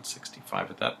Johnson was around 65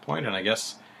 at that point, and I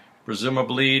guess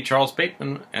presumably Charles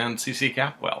Bateman and C.C.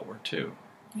 Capwell were too.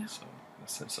 Yeah. So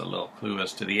this is a little clue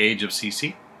as to the age of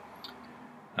C.C.,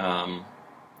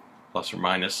 plus or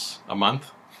minus a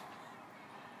month.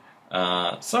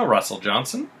 So Russell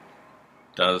Johnson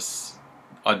does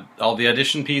all the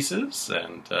audition pieces,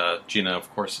 and Gina,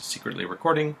 of course, is secretly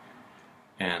recording.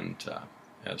 And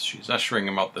as she's ushering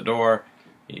him out the door,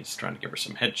 he's trying to give her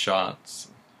some headshots.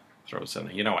 Throws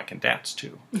in, I can dance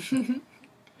too.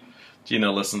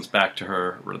 Gina listens back to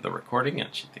the recording,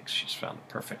 and she thinks she's found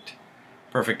the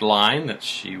perfect line that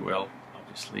she will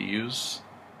obviously use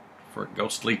for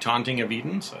ghostly taunting of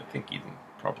Eden. So I think Eden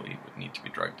probably would need to be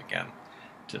drugged again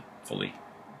to fully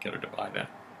get her to buy that.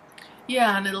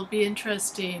 Yeah, and it'll be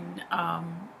interesting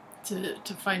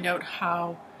to find out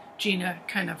how Gina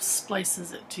kind of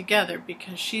splices it together,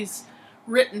 because she's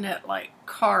written it like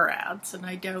car ads, and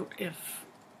I doubt if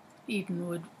Eden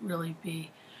would really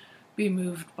be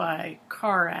moved by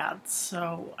car ads.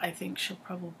 So I think she'll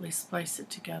probably splice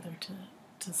it together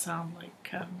to sound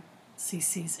like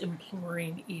Cece's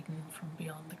imploring Eden from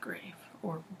beyond the grave,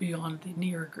 or beyond the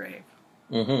near grave.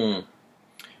 Mm-hmm.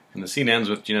 And the scene ends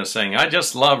with Gina saying, "I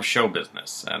just love show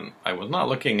business." And I was not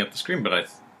looking at the screen, but I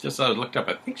looked up.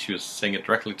 I think she was saying it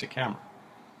directly to camera.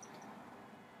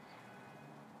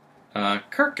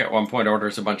 Kirk at one point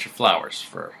orders a bunch of flowers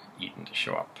for Eden to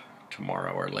show up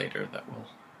tomorrow or later that will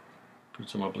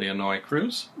presumably annoy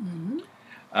Cruz. Mm-hmm.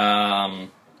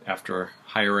 After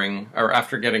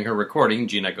getting her recording,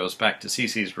 Gina goes back to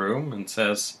Cece's room and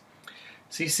says,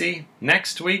 "Cece,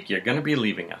 next week you're going to be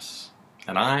leaving us,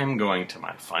 and I'm going to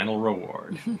my final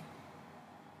reward."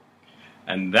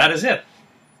 And that is it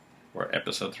for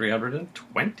episode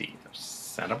 320 of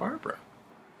Santa Barbara.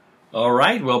 All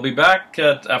right, we'll be back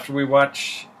after we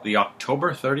watch the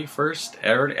October 31st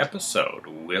aired episode.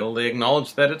 Will they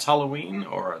acknowledge that it's Halloween,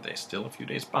 or are they still a few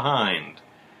days behind?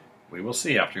 We will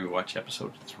see after we watch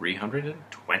episode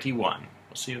 321.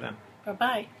 We'll see you then.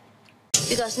 Bye-bye.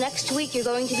 Because next week you're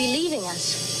going to be leaving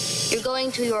us. You're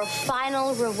going to your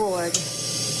final reward.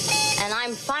 And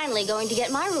I'm finally going to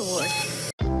get my reward.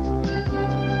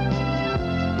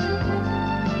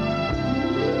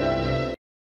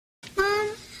 Mom,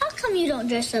 how come you don't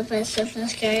dress up as something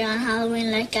scary on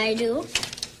Halloween like I do?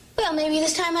 Well, maybe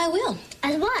this time I will.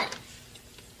 As what?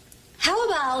 How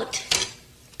about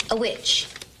a witch?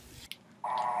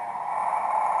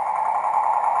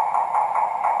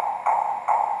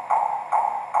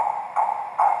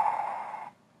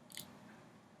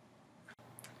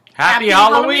 Happy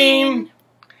Halloween!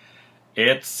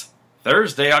 It's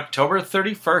Thursday, October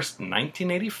 31st,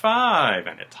 1985,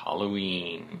 and it's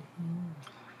Halloween.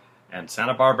 And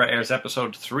Santa Barbara airs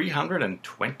episode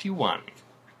 321.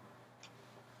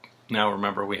 Now,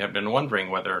 remember, we have been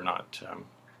wondering whether or not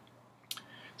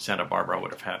Santa Barbara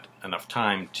would have had enough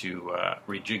time to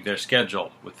rejig their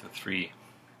schedule with the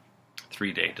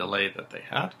three-day delay that they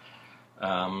had.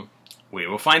 We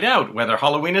will find out whether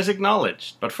Halloween is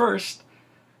acknowledged. But first,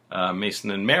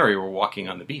 Mason and Mary were walking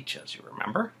on the beach, as you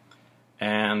remember,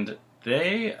 and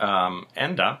they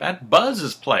end up at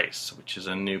Buzz's place, which is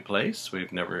a new place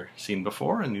we've never seen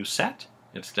before, a new set.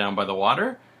 It's down by the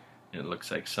water. It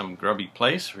looks like some grubby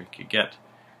place where you could get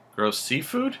gross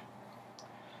seafood.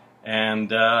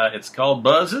 And it's called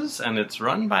Buzz's, and it's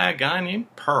run by a guy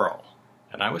named Pearl.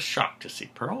 And I was shocked to see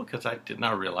Pearl, because I did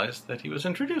not realize that he was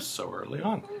introduced so early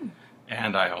on.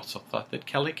 And I also thought that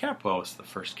Kelly Capwell was the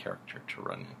first character to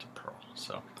run into Pearl.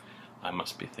 So I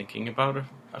must be thinking about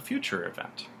a future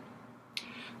event.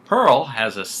 Pearl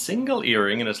has a single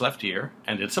earring in his left ear,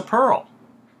 and it's a pearl.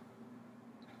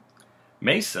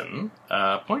 Mason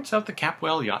points out the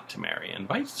Capwell yacht to Mary and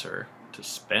invites her to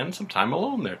spend some time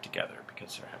alone there together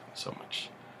because they're having so much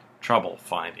trouble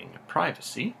finding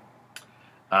privacy.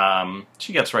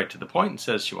 She gets right to the point and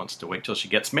says she wants to wait till she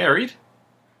gets married.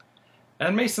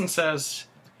 And Mason says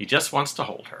he just wants to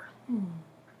hold her.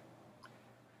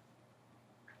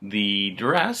 The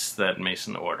dress that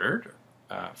Mason ordered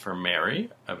for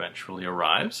Mary eventually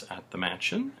arrives at the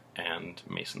mansion, and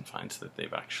Mason finds that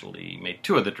they've actually made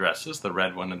two of the dresses, the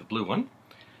red one and the blue one,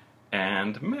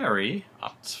 and Mary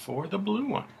opts for the blue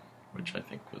one, which I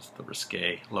think was the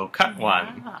risque low-cut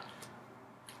one.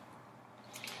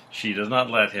 She does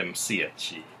not let him see it.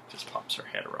 She just pops her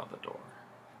head around the door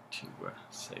to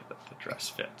say that the dress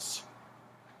fits.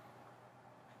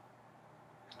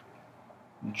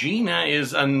 Gina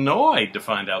is annoyed to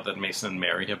find out that Mason and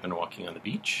Mary have been walking on the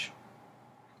beach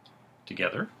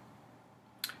together.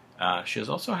 She has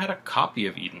also had a copy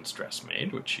of Eden's dress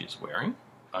made, which she's wearing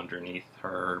underneath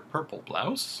her purple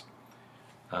blouse.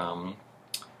 And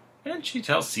she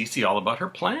tells Cece all about her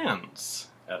plans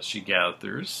as she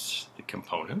gathers the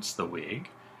components, the wig,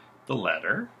 the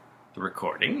letter, the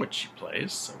recording, which she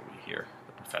plays, so we hear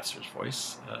the professor's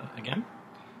voice again,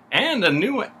 and a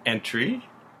new entry,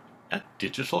 a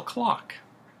digital clock.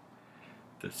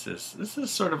 This is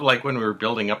sort of like when we were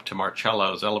building up to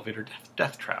Marcello's elevator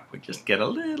death trap. We just get a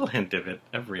little hint of it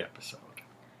every episode.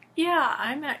 Yeah,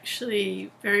 I'm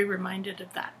actually very reminded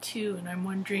of that too, and I'm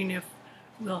wondering if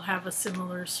we'll have a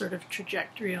similar sort of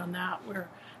trajectory on that, where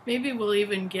maybe we'll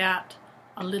even get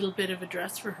a little bit of a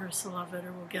dress rehearsal of it,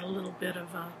 or we'll get a little bit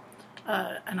of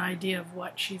an idea of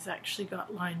what she's actually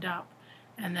got lined up,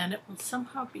 and then it will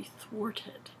somehow be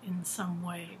thwarted in some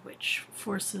way, which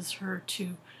forces her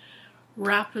to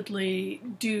rapidly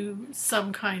do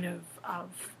some kind of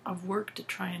work to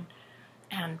try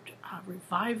and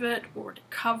revive it, or to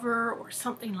cover, or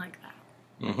something like that.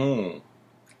 Mm-hmm.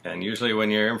 And usually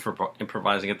when you're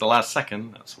improvising at the last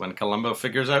second, that's when Columbo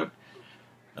figures out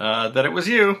that it was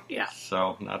you. Yeah.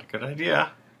 So, not a good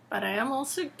idea. But I am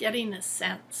also getting a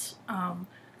sense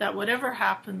that whatever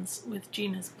happens with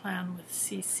Gina's plan with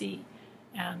CC,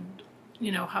 and,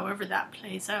 however that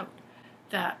plays out,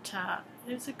 that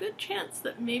there's a good chance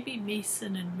that maybe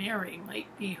Mason and Mary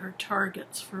might be her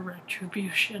targets for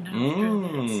retribution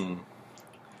after this. She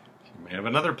may have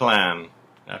another plan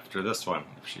after this one,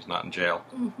 if she's not in jail.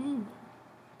 Mm-hmm.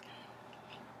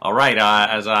 All right,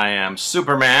 as I am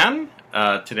Superman,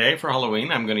 today for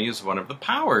Halloween, I'm going to use one of the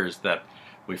powers that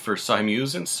we first saw him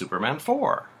use in Superman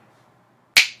 4.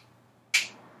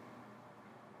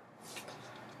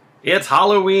 It's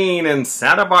Halloween in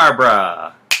Santa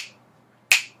Barbara.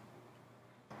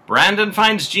 Brandon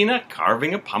finds Gina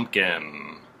carving a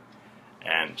pumpkin.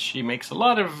 And she makes a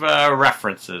lot of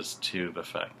references to the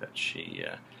fact that she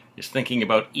is thinking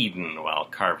about Eden while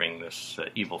carving this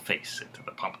evil face into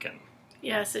the pumpkin.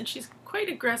 Yes, and she's quite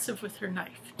aggressive with her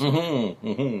knife, too. Mm-hmm,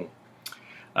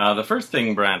 mm-hmm. The first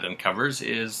thing Brandon covers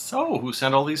is, who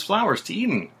sent all these flowers to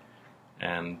Eden?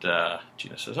 And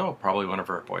Gina says, probably one of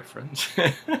her boyfriends.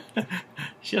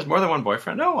 She has more than one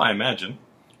boyfriend? Oh, I imagine.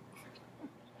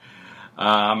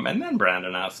 And then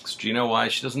Brandon asks Gina why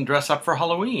she doesn't dress up for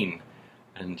Halloween.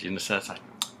 And Gina says, I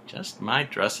just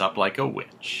might dress up like a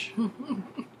witch.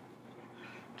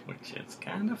 Which is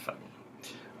kind of funny.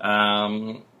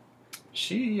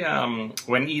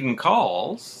 When Eden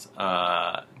calls,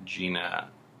 Gina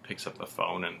picks up the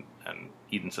phone and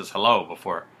Eden says hello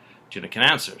before Gina can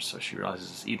answer. So she realizes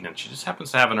it's Eden, and she just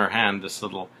happens to have in her hand this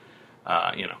little,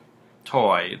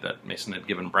 toy that Mason had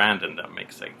given Brandon that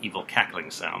makes like evil cackling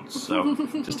sounds. So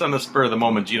just on the spur of the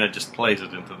moment, Gina just plays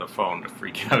it into the phone to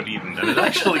freak out Eden, and it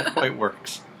actually quite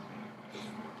works.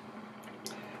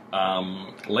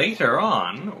 Later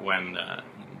on, when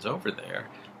Eden's over there,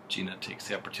 Gina takes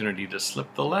the opportunity to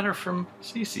slip the letter from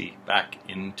Cece back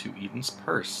into Eden's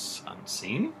purse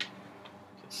unseen.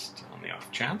 Just on the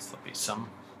off chance there'll be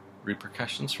some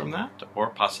repercussions from that,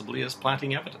 or possibly as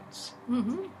planting evidence.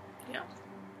 Mm-hmm. Yeah.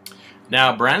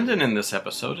 Now, Brandon in this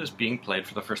episode is being played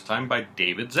for the first time by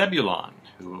David Zebulon,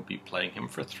 who will be playing him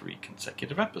for 3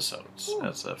 consecutive episodes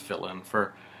as a fill-in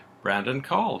for Brandon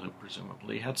Call, who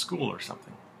presumably had school or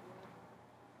something.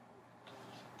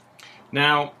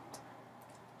 Now,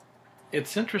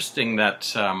 it's interesting that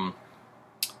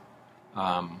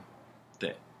the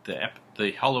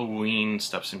Halloween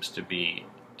stuff seems to be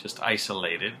just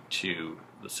isolated to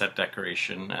the set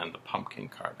decoration and the pumpkin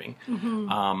carving,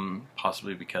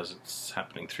 possibly because it's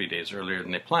happening 3 days earlier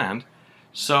than they planned.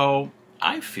 So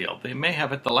I feel they may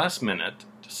have at the last minute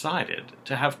decided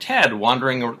to have Ted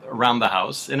wandering around the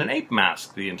house in an ape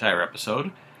mask the entire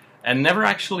episode and never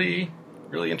actually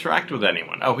really interact with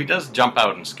anyone. Oh, he does jump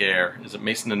out and scare. Is it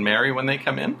Mason and Mary when they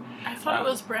come in? I thought it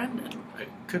was Brandon. It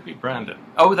could be Brandon.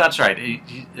 Oh, that's right.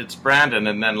 It's Brandon,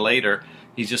 and then later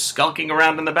he's just skulking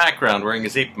around in the background wearing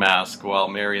his ape mask while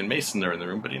Mary and Mason are in the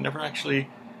room, but he never actually,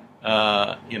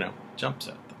 jumps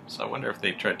at them. So I wonder if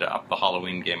they tried to up the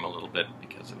Halloween game a little bit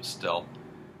because it was still,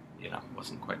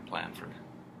 wasn't quite planned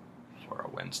for a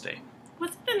Wednesday.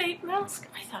 Was it an ape mask?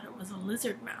 I thought it was a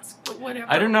lizard mask, but whatever.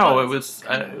 I don't know. It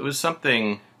was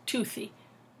something toothy.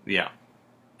 Yeah.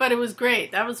 But it was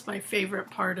great. That was my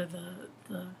favorite part of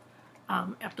the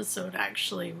episode.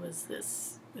 Actually, was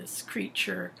this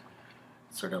creature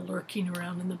sort of lurking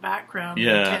around in the background.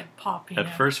 Yeah. And Ted popping At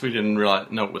out. first, we didn't realize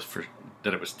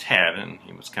that it was Ted, and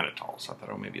he was kind of tall. So I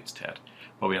thought, maybe it's Ted.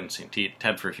 Well, we hadn't seen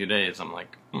Ted for a few days. I'm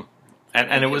like,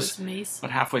 and it was Mason.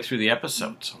 halfway through the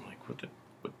episode. So I'm like, would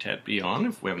Ted be on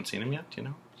if we haven't seen him yet?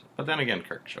 But then again,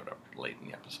 Kirk showed up late in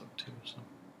the episode too. So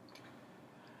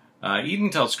Eden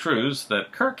tells Cruz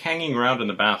that Kirk hanging around in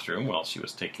the bathroom while she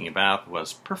was taking a bath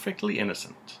was perfectly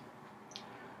innocent.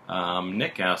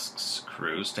 Nick asks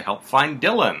Cruz to help find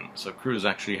Dylan, so Cruz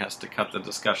actually has to cut the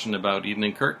discussion about Eden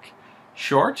and Kirk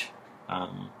short.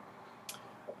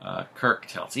 Kirk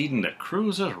tells Eden that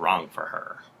Cruz is wrong for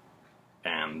her,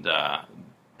 and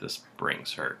this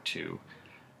brings her to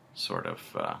sort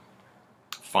of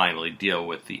finally deal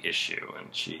with the issue.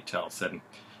 And she tells him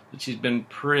that she's been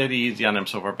pretty easy on him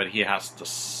so far, but he has to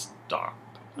stop.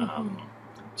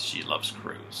 She loves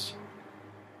Cruz.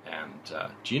 And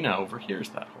Gina overhears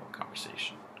that whole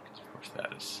conversation, because of course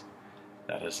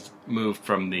that has moved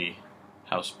from the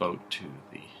houseboat to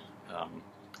the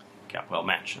Capwell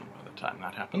mansion by the time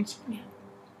that happens. Yeah.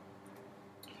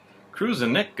 Cruz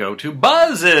and Nick go to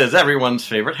Buzz's, everyone's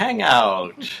favorite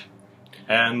hangout.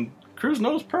 And Cruz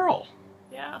knows Pearl.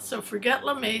 Yeah, so forget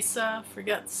La Mesa,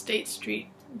 forget State Street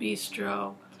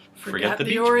Bistro, Forget the the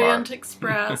beach Orient bar.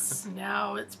 Express.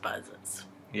 Now it's Buzz's.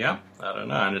 Yeah, I don't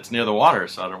know. And it's near the water,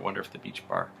 so I don't wonder if the beach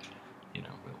bar,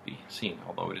 will be seen,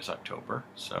 although it is October.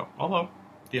 So, although,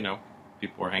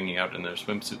 people were hanging out in their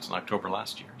swimsuits in October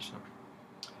last year. So,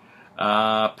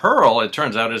 Pearl, it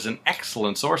turns out, is an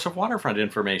excellent source of waterfront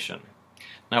information.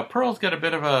 Now, Pearl's got a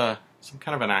bit of some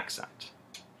kind of an accent.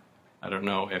 I don't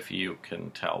know if you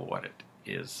can tell what it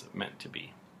is meant to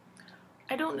be.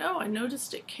 I don't know. I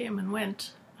noticed it came and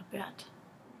went a bit.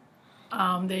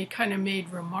 They kind of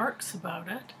made remarks about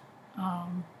it,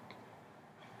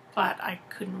 but I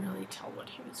couldn't really tell what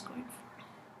he was going for.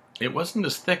 It wasn't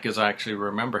as thick as I actually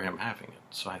remember him having it,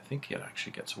 so I think it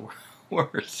actually gets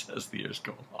worse as the years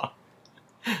go on.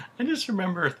 I just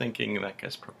remember thinking that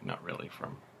guy's probably not really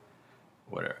from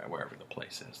wherever the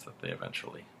place is that they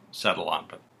eventually settle on,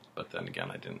 but then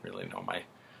again, I didn't really know my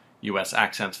U.S.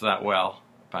 accents that well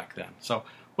back then. So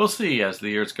we'll see as the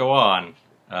years go on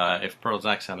if Pearl's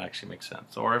accent actually makes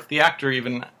sense, or if the actor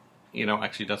even,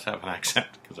 actually does have an accent,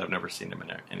 because I've never seen him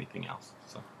in anything else.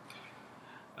 So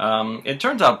it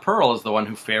turns out Pearl is the one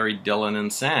who ferried Dylan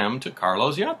and Sam to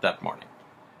Carlo's yacht that morning,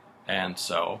 and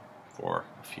so for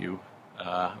a few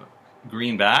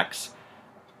greenbacks,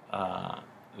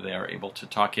 they are able to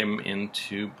talk him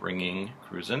into bringing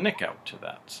Cruz and Nick out to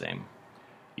that same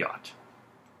yacht.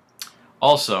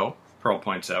 Also, Pearl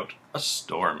points out a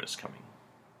storm is coming,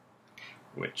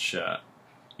 which,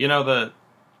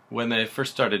 when they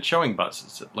first started showing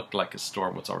Buzz's, it looked like a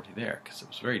storm was already there, because it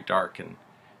was very dark and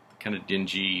kind of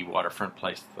dingy waterfront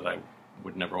place that I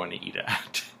would never want to eat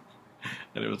at.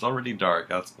 And it was already dark.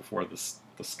 That's before the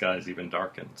skies even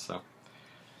darkened. So,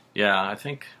 yeah, I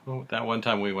think that one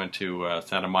time we went to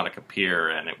Santa Monica Pier,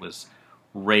 and it was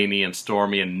rainy and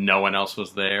stormy, and no one else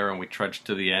was there, and we trudged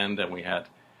to the end, and we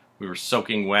were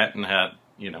soaking wet and had,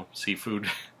 seafood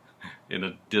in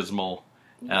a dismal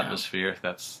atmosphere.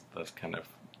 That's kind of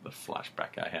the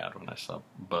flashback I had when I saw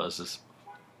Buzz.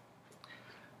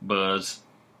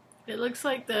 It looks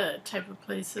like the type of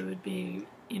place that would be,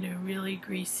 really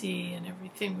greasy, and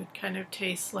everything would kind of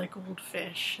taste like old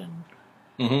fish. And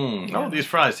Oh, these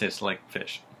fries taste like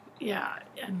fish. Yeah,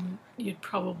 and you'd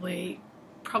probably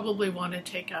want to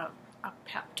take a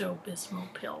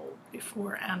Pepto-Bismol pill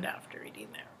before and after eating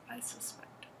there, I suspect.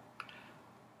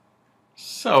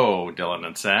 So, Dylan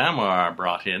and Sam are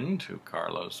brought in to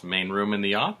Carlo's main room in the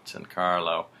yacht, and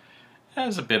Carlo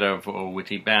has a bit of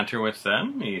witty banter with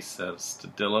them. He says to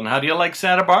Dylan, "How do you like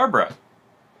Santa Barbara?"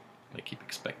 They keep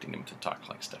expecting him to talk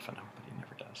like Stefano, but he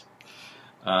never does.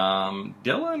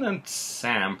 Dylan and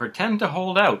Sam pretend to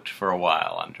hold out for a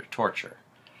while under torture.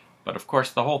 But of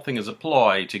course the whole thing is a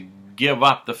ploy to give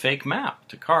up the fake map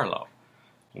to Carlo,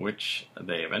 which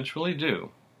they eventually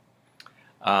do.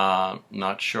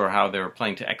 Not sure how they were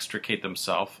planning to extricate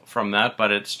themselves from that,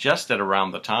 but it's just at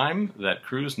around the time that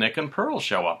Cruz, Nick, and Pearl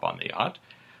show up on the yacht.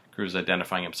 Cruz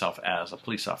identifying himself as a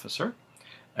police officer.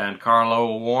 And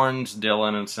Carlo warns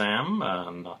Dylan and Sam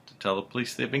not to tell the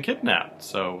police they've been kidnapped.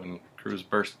 So when Cruz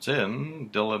bursts in,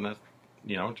 Dylan,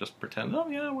 just pretends, "Oh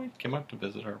yeah, we came up to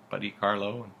visit our buddy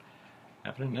Carlo and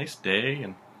having a nice day."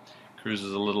 And Cruz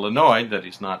is a little annoyed that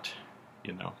he's not,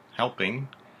 helping,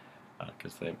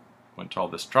 because they went to all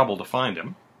this trouble to find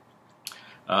him.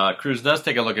 Cruz does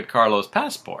take a look at Carlo's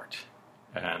passport,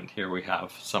 and here we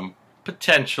have some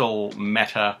potential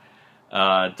meta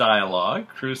dialogue.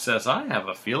 Cruz says, "I have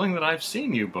a feeling that I've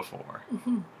seen you before."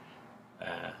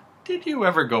 Did you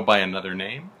ever go by another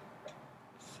name?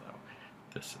 So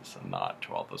this is a nod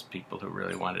to all those people who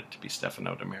really wanted it to be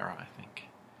Stefano D'Amara, I think.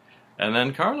 And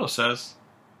then Carlo says,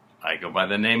 "I go by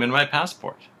the name in my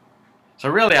passport." So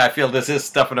really, I feel this is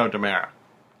Stefano D'Amara.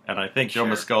 And I think Joe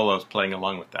Mascolo is playing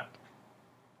along with that.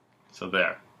 So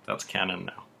there, that's canon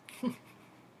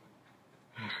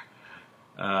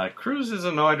now. Cruz is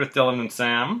annoyed with Dylan and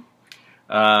Sam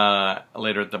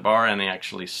later at the bar, and he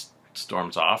actually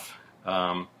storms off.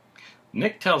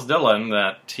 Nick tells Dylan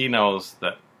that he knows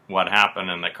that what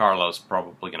happened and that Carlo's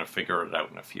probably going to figure it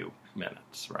out in a few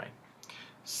minutes, right?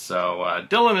 So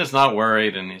Dylan is not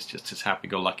worried, and he's just his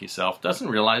happy-go-lucky self. Doesn't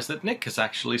realize that Nick has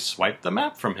actually swiped the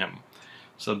map from him.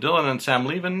 So Dylan and Sam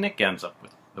leave, and Nick ends up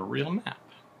with the real map.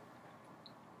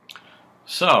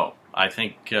 So I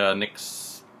think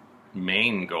Nick's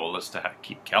main goal is to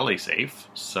keep Kelly safe.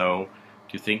 So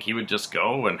do you think he would just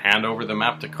go and hand over the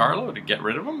map to Carlo to get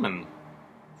rid of him and,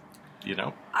 get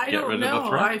rid of the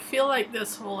threat? I feel like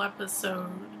this whole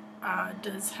episode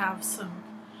does have some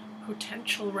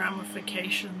potential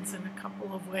ramifications in a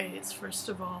couple of ways. First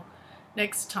of all,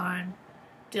 next time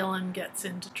Dylan gets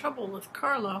into trouble with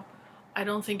Carlo, I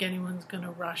don't think anyone's going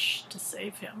to rush to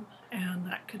save him, and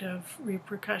that could have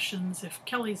repercussions if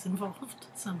Kelly's involved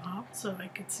somehow, so I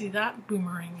could see that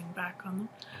boomeranging back on them.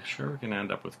 I'm sure we're going to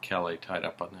end up with Kelly tied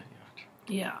up on that yacht.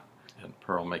 Yeah. And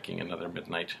Pearl making another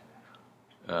midnight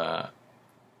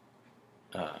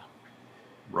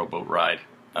rowboat ride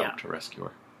out to rescue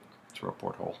her through a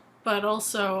porthole. But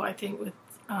also, I think with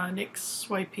Nick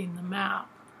swiping the map,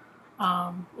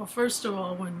 well, first of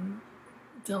all, when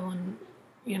Dylan,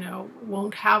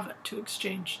 won't have it to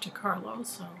exchange to Carlo,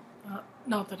 so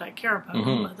not that I care about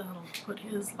him, but that'll put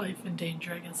his life in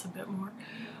danger, I guess, a bit more.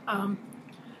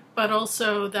 But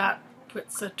also, that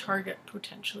puts a target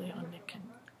potentially on Nick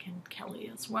and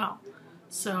Kelly as well.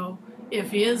 So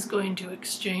if he is going to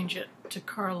exchange it to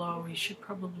Carlo, he should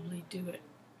probably do it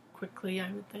quickly,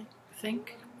 I would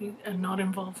think, and not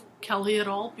involve Kelly at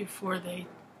all before they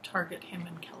target him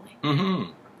and Kelly.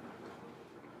 Mm-hmm.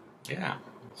 Yeah,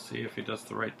 we'll see if he does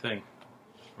the right thing,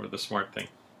 or the smart thing.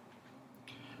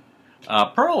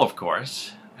 Pearl, of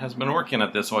course, has been working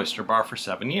at this oyster bar for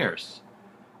 7 years,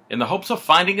 in the hopes of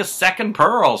finding a second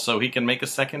pearl so he can make a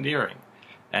second earring.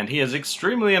 And he is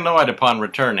extremely annoyed upon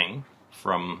returning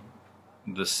from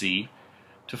the sea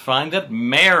to find that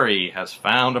Mary has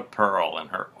found a pearl in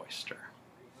her oyster.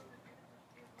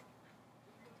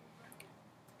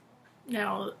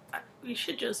 Now, we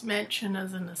should just mention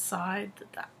as an aside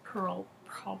that pearl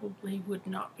probably would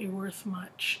not be worth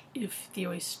much if the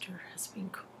oyster has been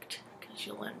cooked, because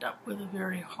you'll end up with a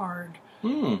very hard... I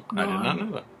did not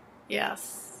know that.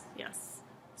 Yes.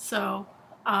 So,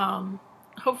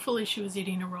 hopefully she was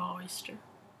eating a raw oyster.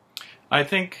 I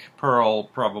think Pearl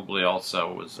probably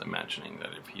also was imagining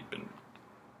that if he'd been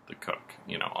the cook,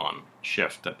 on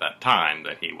shift at that time,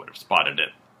 that he would have spotted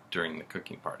it during the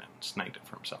cooking part and snagged it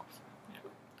for himself.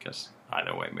 Because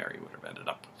either way, Mary would have ended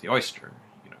up with the oyster,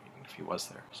 even if he was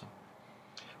there. So,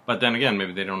 but then again,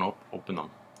 maybe they don't open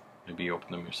them. Maybe you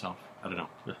open them yourself. I don't know.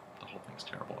 The whole thing's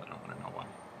terrible. I don't want to know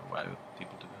why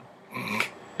people do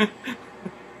that.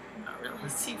 Not really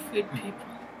seafood people.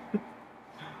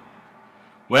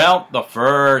 Well, the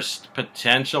first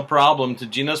potential problem to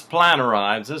Gina's plan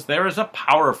arrives as there is a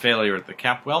power failure at the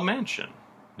Capwell mansion.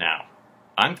 Now,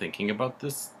 I'm thinking about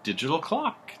this digital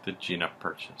clock that Gina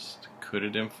purchased. Could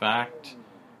it, in fact,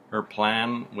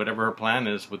 whatever her plan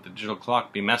is with the digital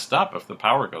clock, be messed up if the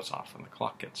power goes off and the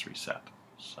clock gets reset?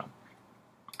 So,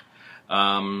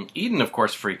 Eden, of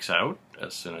course, freaks out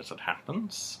as soon as it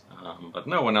happens, but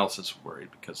no one else is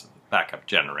worried because of the backup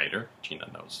generator. Gina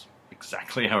knows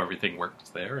exactly how everything works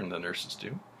there, and the nurses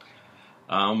do.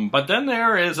 But then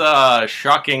there is a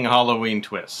shocking Halloween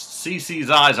twist. Cece's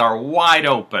eyes are wide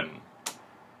open,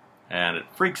 and it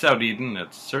freaks out Eden.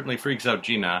 It certainly freaks out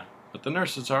Gina. But the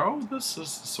nurses are, this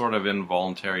is a sort of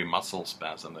involuntary muscle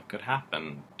spasm that could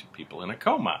happen to people in a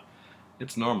coma.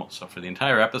 It's normal. So for the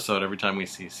entire episode, every time we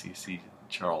see Cece,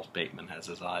 Charles Bateman has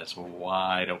his eyes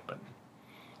wide open.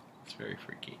 It's very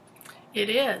freaky. It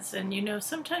is. And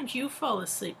sometimes you fall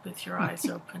asleep with your eyes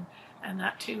open, and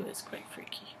that too is quite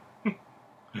freaky.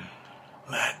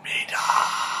 Let me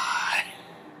die.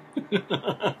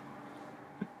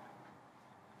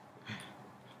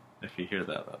 If you hear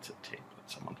that, that's a tape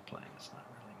that someone's playing. It's not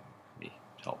really me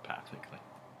telepathically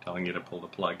telling you to pull the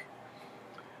plug.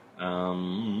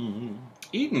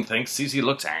 Eden thinks Cece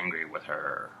looks angry with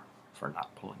her for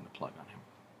not pulling the plug on him.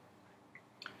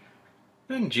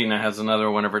 Then Gina has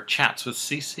another one of her chats with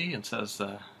Cece and says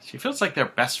she feels like they're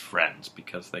best friends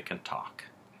because they can talk.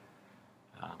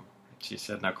 She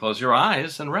said, now close your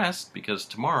eyes and rest because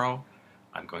tomorrow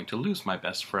I'm going to lose my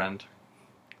best friend.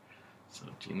 So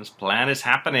Gina's plan is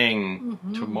happening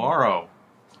tomorrow.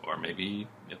 Or maybe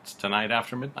it's tonight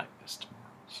after midnight this tomorrow.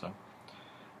 So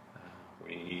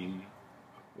we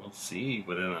will see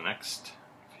within the next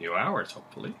few hours,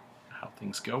 hopefully, how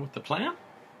things go with the plan.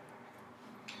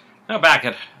 Now back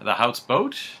at the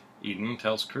houseboat, Eden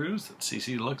tells Cruz that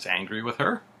Cece looks angry with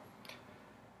her.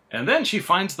 And then she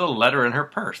finds the letter in her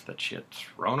purse that she had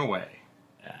thrown away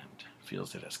and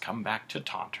feels it has come back to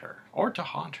taunt her, or to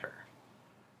haunt her.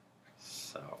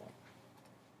 So,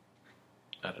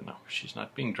 I don't know, she's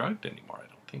not being drugged anymore, I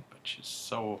don't think, but she's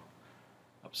so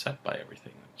upset by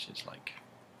everything that she's like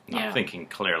not thinking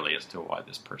clearly as to why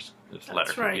this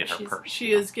letter could be in her purse.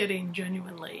 She is getting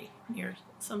genuinely near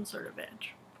some sort of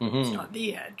edge. It's not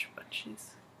the edge, but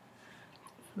she's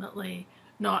definitely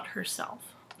not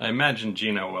herself. I imagine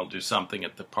Gina will do something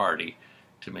at the party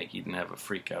to make Eden have a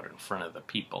freak out in front of the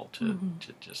people to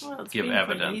just give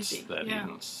evidence that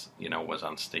Eden's, was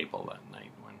unstable that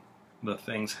night when the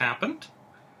things happened.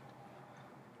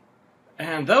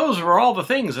 And those were all the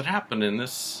things that happened in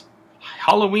this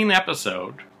Halloween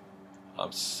episode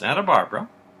of Santa Barbara.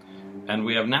 And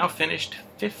we have now finished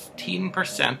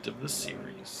 15% of the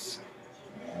series.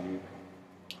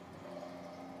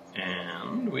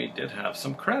 And we did have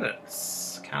some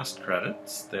credits, cast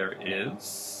credits. There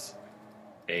is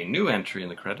a new entry in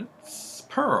the credits,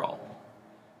 Pearl.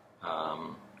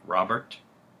 Robert,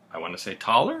 I want to say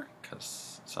Thaler,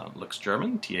 because it looks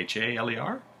German,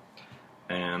 Thaler.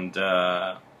 And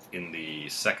in the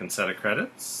second set of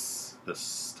credits,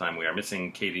 this time we are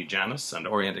missing Katie Janis and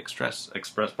Orient Express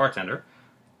bartender,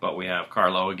 but we have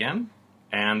Carlo again,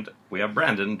 and we have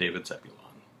Brandon David Zebulon.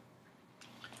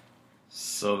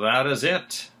 So that is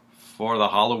it for the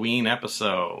Halloween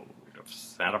episode of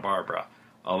Santa Barbara.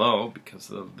 Although, because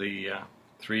of the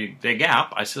 3-day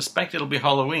gap, I suspect it'll be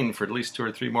Halloween for at least 2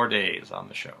 or 3 more days on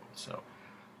the show. So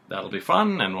that'll be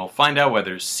fun, and we'll find out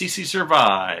whether Cece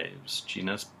survives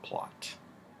Gina's plot.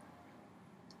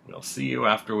 We'll see you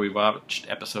after we've watched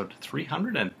episode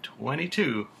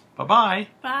 322. Bye-bye.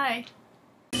 Bye.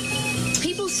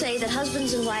 People say that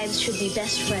husbands and wives should be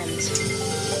best friends.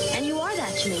 And you are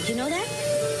that to me. Do you know that?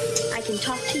 I can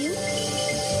talk to you.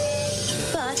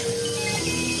 But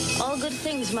all good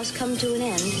things must come to an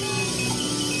end.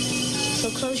 So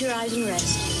close your eyes and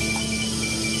rest.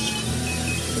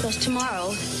 Because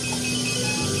tomorrow,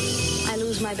 I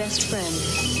lose my best friend.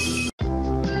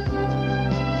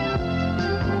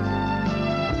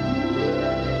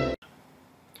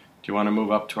 Do you want to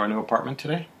move up to our new apartment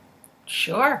today?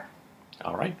 Sure.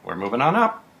 All right, we're moving on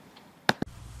up.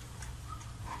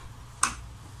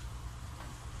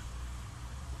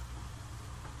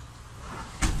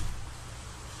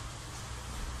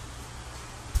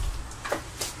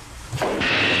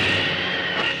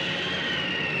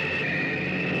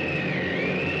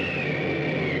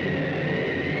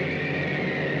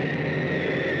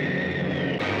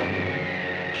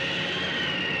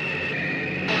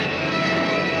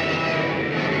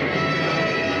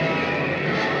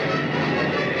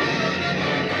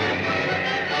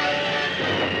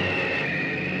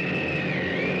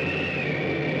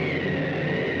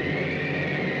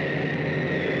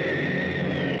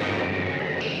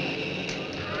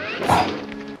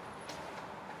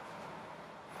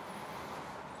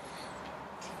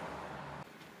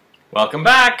 Welcome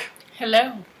back.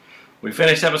 Hello. We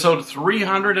finished episode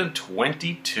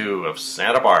 322 of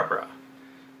Santa Barbara,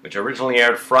 which originally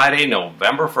aired Friday,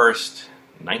 November 1st,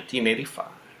 1985.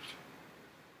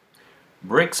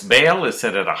 Brick's bail is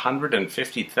set at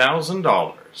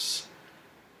 $150,000,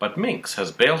 but Minx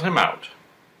has bailed him out.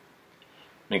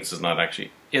 Minx is not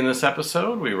actually in this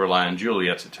episode. We rely on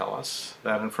Julia to tell us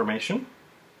that information.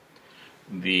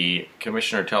 The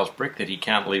commissioner tells Brick that he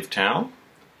can't leave town.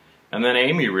 And then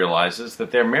Amy realizes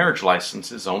that their marriage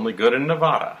license is only good in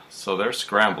Nevada, so they're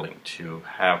scrambling to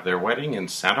have their wedding in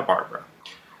Santa Barbara.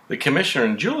 The commissioner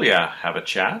and Julia have a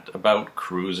chat about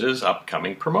Cruz's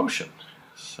upcoming promotion,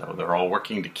 so they're all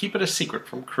working to keep it a secret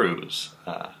from Cruz,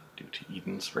 due to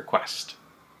Eden's request.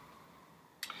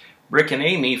 Brick and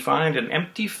Amy find an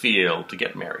empty field to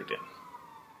get married in.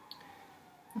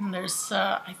 And there's,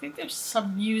 I think there's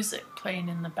some music playing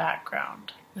in the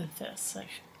background with this.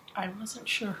 I wasn't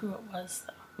sure who it was,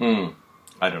 though.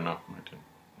 I don't know. I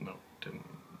didn't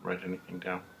write anything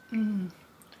down.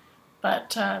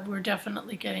 But we're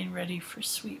definitely getting ready for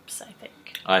sweeps, I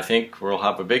think. I think we'll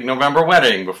have a big November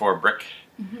wedding before Brick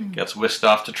gets whisked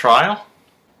off to trial.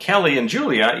 Kelly and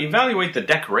Julia evaluate the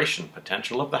decoration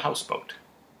potential of the houseboat.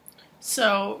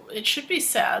 So it should be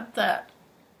said that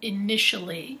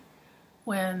initially,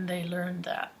 when they learned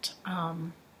that,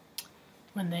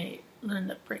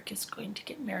 Brick is going to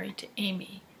get married to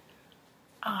Amy,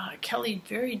 Kelly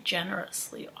very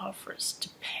generously offers to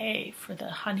pay for the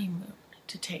honeymoon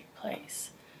to take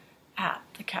place at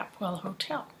the Capwell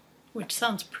Hotel, which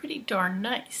sounds pretty darn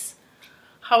nice.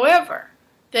 However,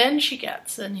 then she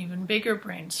gets an even bigger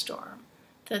brainstorm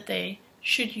that they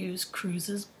should use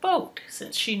Cruz's boat,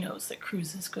 since she knows that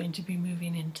Cruz is going to be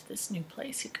moving into this new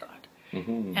place he got.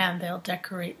 And they'll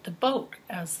decorate the boat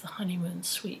as the honeymoon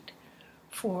suite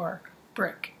for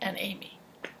Brick and Amy.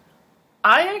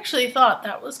 I actually thought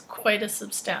that was quite a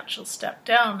substantial step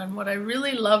down, and what I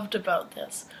really loved about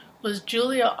this was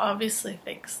Julia obviously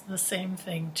thinks the same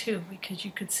thing too, because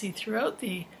you could see throughout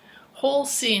the whole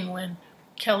scene when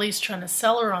Kelly's trying to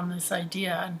sell her on this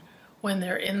idea and when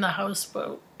they're in the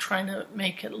houseboat trying to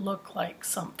make it look like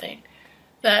something,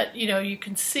 that, you know, you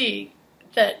can see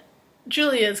that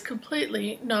Julia is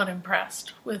completely not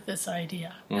impressed with this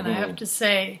idea. And I have to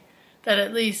say that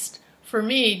at least for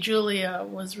me, Julia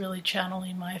was really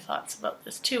channeling my thoughts about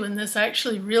this too. And this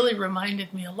actually really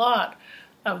reminded me a lot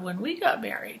of when we got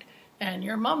married and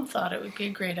your mom thought it would be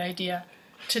a great idea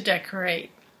to decorate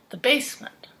the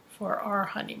basement for our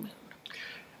honeymoon.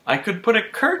 I could put a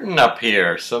curtain up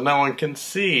here so no one can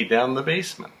see down the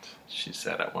basement, she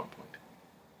said at one point.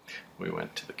 We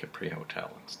went to the Capri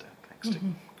Hotel instead, thanks to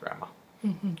Grandma.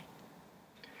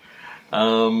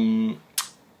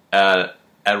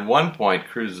 At one point,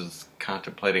 Cruz is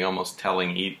contemplating almost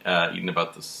telling Eden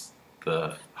about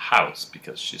the house,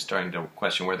 because she's starting to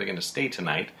question where they're going to stay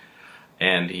tonight.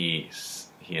 And he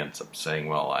ends up saying,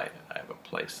 well, I have a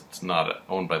place that's not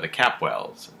owned by the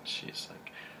Capwells. And she's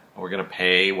like, we're going to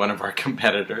pay one of our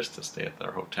competitors to stay at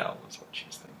their hotel, is what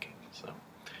she's thinking. So,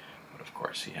 but of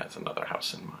course, he has another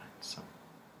house in mind. So,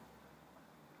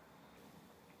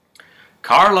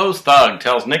 Carlo's thug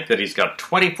tells Nick that he's got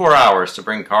 24 hours to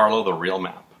bring Carlo the real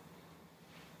map.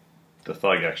 The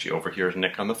thug actually overhears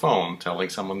Nick on the phone telling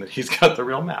someone that he's got the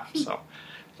real map, so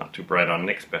not too bright on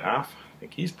Nick's behalf. I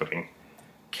think he's putting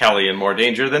Kelly in more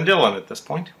danger than Dylan at this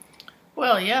point.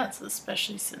 Well, yes,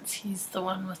 especially since he's the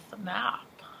one with the map,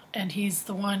 and he's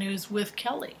the one who's with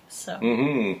Kelly, so...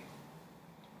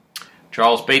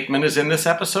 Charles Bateman is in this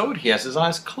episode. He has his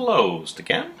eyes closed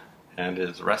again and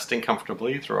is resting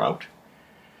comfortably throughout.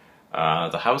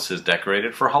 The house is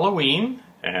decorated for Halloween,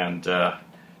 and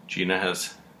Gina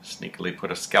has sneakily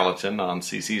put a skeleton on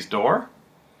Cece's door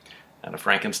and a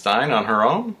Frankenstein on her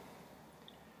own.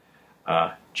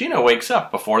 Gina wakes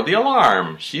up before the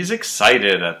alarm. She's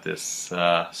excited at this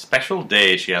special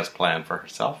day she has planned for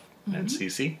herself and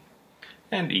Cece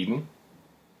and Eden.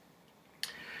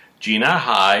 Gina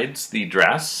hides the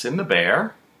dress in the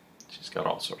bear. She's got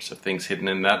all sorts of things hidden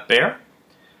in that bear.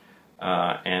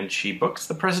 And she books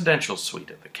the presidential suite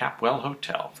at the Capwell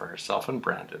Hotel for herself and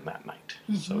Brandon that night.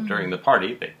 So during the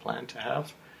party, they plan to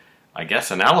have, I guess,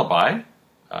 an alibi.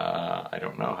 I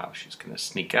don't know how she's going to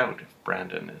sneak out if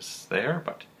Brandon is there,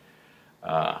 but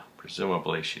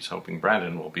presumably she's hoping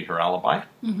Brandon will be her alibi.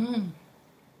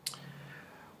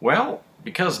 Well,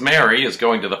 because Mary is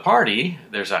going to the party,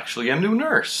 there's actually a new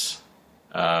nurse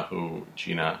who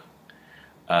Gina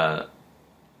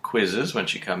quizzes when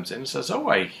she comes in and says, oh,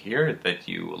 I hear that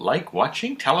you like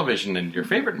watching television and your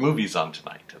favorite movie's on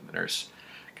tonight. And the nurse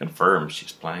confirms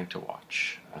she's planning to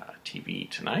watch TV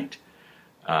tonight.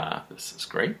 This is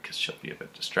great because she'll be a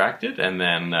bit distracted. And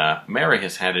then Mary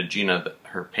has handed Gina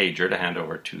her pager to hand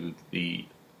over to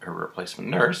her replacement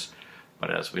nurse. But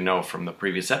as we know from the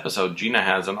previous episode, Gina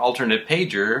has an alternate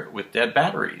pager with dead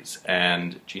batteries.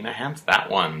 And Gina hands that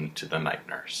one to the night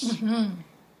nurse.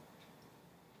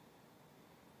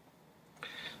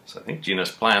 So I think Gina's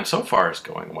plan so far is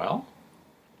going well.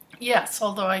 Yes,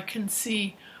 although I can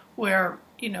see where,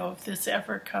 you know, if this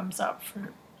ever comes up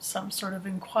for some sort of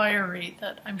inquiry,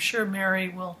 that I'm sure Mary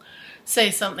will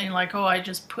say something like, oh, I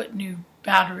just put new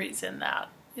batteries in that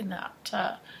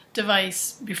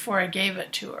device before I gave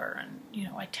it to her, and, you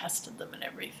know, I tested them and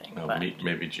everything. Well, but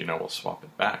maybe Gina will swap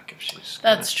it back if she's...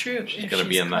 That's true. She's going to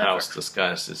be in the house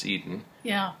disguised as Eden.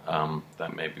 Yeah.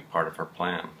 That may be part of her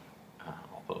plan.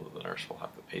 Although the nurse will have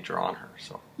the pager on her,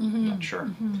 so I'm not sure.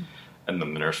 And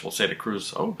then the nurse will say to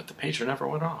Cruz, oh, but the pager never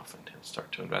went off, and he'll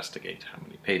start to investigate how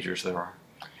many pagers there are.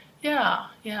 Yeah.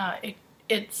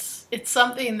 It's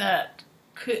something that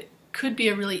could be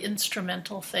a really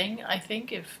instrumental thing, I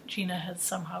think, if Gina had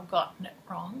somehow gotten it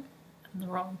wrong, and the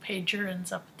wrong pager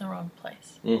ends up in the wrong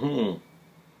place.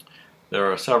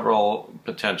 There are several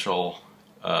potential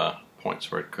points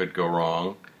where it could go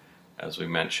wrong. As we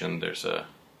mentioned,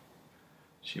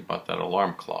 she bought that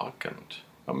alarm clock, and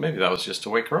well, maybe that was just to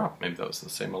wake her up. Maybe that was the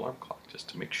same alarm clock, just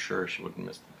to make sure she wouldn't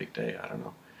miss the big day. I don't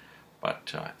know.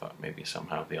 But I thought maybe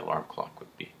somehow the alarm clock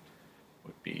would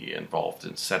be involved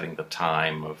in setting the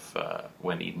time of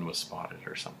when Eden was spotted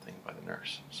or something by the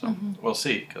nurse. So we'll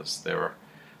see, because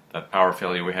that power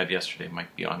failure we had yesterday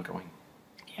might be ongoing.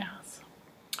 Yes.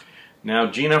 Now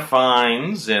Gina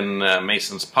finds in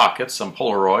Mason's pocket some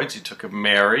Polaroids he took of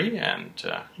Mary, and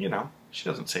you know, she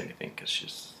doesn't say anything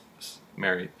because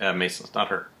Mason's not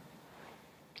her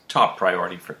top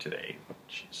priority for today. But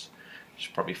she's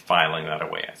probably filing that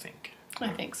away, I think. I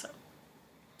think so.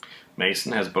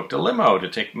 Mason has booked a limo to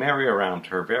take Mary around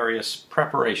her various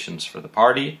preparations for the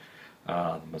party.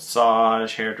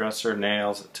 Massage, hairdresser,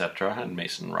 nails, etc. And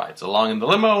Mason rides along in the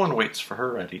limo and waits for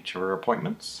her at each of her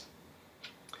appointments.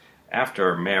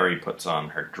 After Mary puts on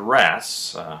her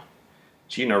dress,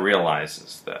 Gina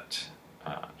realizes that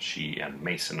she and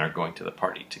Mason are going to the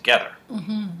party together.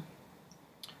 Mm-hmm.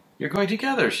 You're going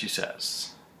together, she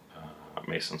says.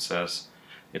 Mason says,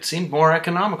 it seemed more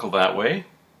economical that way.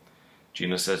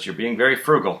 Gina says, you're being very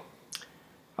frugal.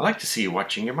 I like to see you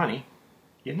watching your money.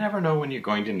 You never know when you're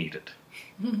going to need it.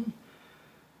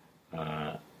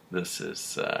 This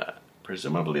is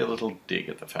presumably a little dig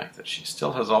at the fact that she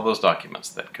still has all those documents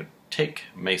that could take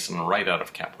Mason right out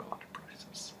of Capwell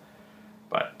Enterprises.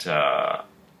 But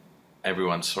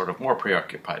everyone's sort of more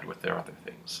preoccupied with their other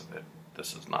things, so that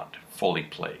this is not fully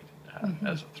played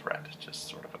as a threat. It's just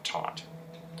sort of a taunt.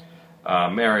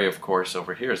 Mary, of course,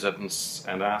 overhears it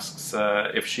and asks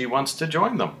if she wants to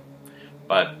join them.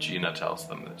 But Gina tells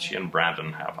them that she and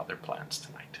Brandon have other plans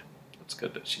tonight. It's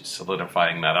good that she's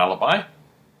solidifying that alibi.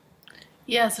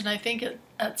 Yes, and I think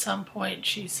at some point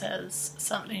she says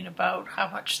something about how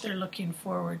much they're looking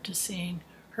forward to seeing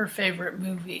her favorite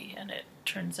movie, and it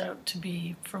turns out to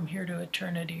be From Here to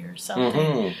Eternity or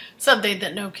something. Something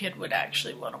that no kid would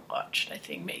actually want to watch. I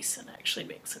think Mason actually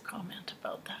makes a comment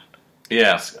about that.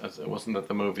 Yes, wasn't that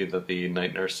the movie that the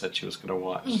night nurse said she was going to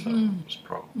watch? So it was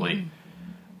probably,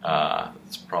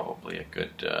 it's probably a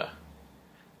good,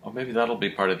 well, maybe that'll be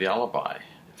part of the alibi.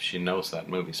 If she knows that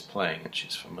movie's playing and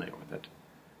she's familiar with it,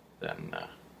 then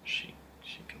she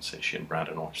can say she and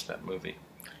Brandon watched that movie.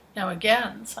 Now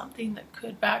again, something that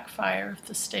could backfire if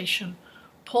the station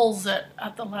pulls it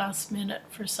at the last minute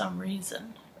for some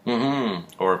reason.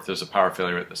 Or if there's a power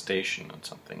failure at the station and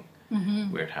something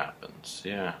weird happens.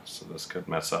 Yeah, so this could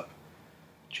mess up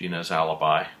Gina's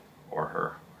alibi or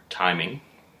her timing.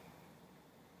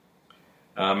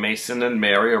 Mason and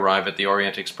Mary arrive at the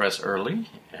Orient Express early,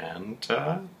 and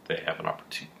they have an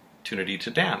opportunity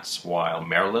to dance while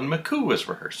Marilyn McCoo is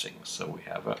rehearsing. So we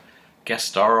have a guest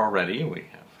star already. We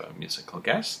have a musical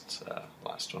guest.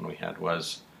 Last one we had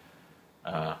was,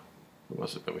 who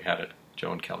was it that we had at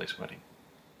Joe and Kelly's wedding?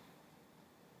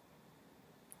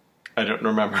 I don't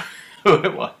remember who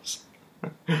it was.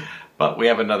 But we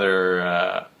have another...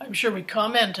 I'm sure we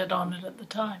commented on it at the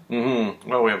time.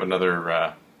 Well, we have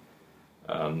another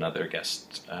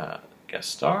guest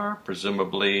star,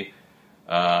 presumably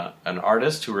an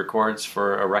artist who records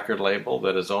for a record label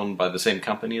that is owned by the same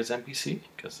company as NBC,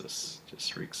 because this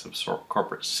just reeks of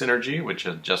corporate synergy, which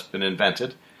had just been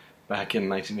invented back in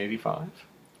 1985.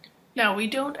 Now, we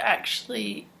don't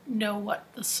actually know what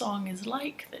the song is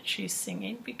like that she's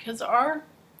singing, because our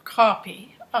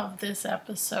copy of this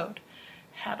episode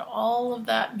had all of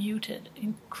that muted,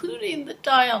 including the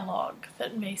dialogue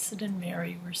that Mason and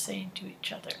Mary were saying to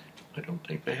each other. I don't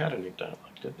think they had any dialogue,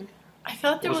 did they? I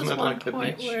thought there was one like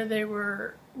point where they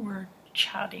were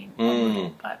chatting a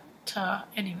little, but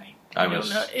anyway, I don't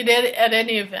know. At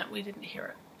any event, we didn't hear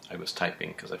it. I was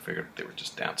typing because I figured they were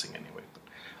just dancing anyway. But,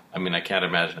 I mean, I can't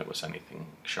imagine it was anything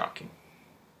shocking.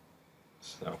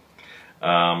 So,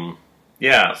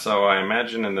 yeah, so I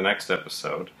imagine in the next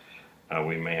episode,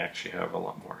 we may actually have a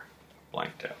lot more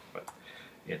blanked out. But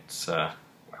it's, well,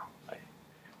 I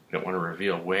don't want to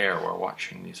reveal where we're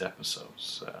watching these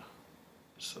episodes,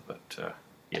 so that,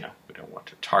 you know, we don't want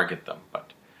to target them.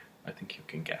 But I think you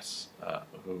can guess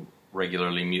who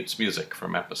regularly mutes music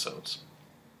from episodes.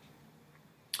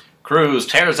 Cruz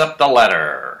tears up the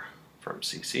letter from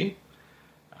Cece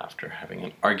after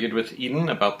having argued with Eden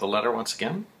about the letter once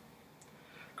again.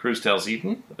 Cruz tells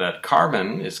Eden that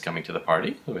Carmen is coming to the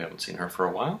party. We haven't seen her for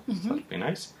a while, so that'd be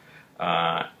nice.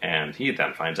 And he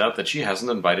then finds out that she hasn't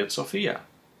invited Sophia.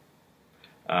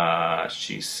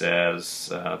 She says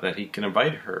that he can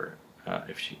invite her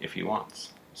if he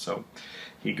wants. So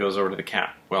he goes over to the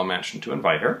Catwell mansion to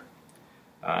invite her.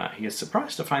 He is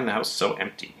surprised to find the house so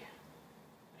empty,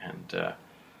 and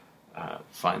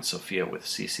finds Sophia with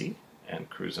Cece, and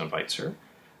Cruz invites her.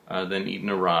 Then Eden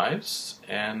arrives,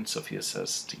 and Sophia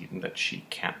says to Eden that she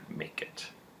can't make it.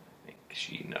 I think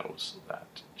she knows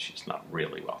that she's not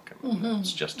really welcome.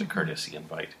 It's just a courtesy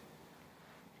invite.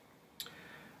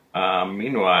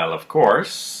 Meanwhile, of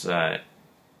course,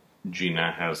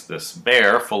 Gina has this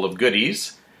bear full of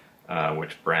goodies,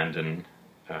 which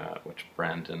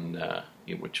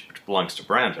belongs to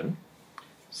Brandon.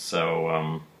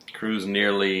 So Cruz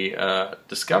nearly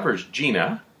discovers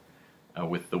Gina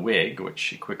with the wig, which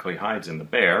she quickly hides in the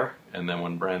bear, and then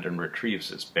when Brandon retrieves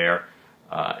his bear,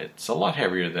 it's a lot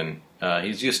heavier than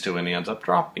he's used to, and he ends up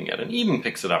dropping it, and Eden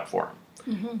picks it up for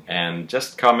him, and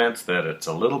just comments that it's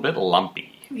a little bit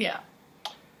lumpy. Yeah.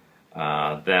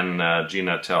 Then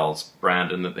Gina tells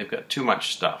Brandon that they've got too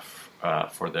much stuff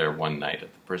for their one night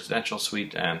at the presidential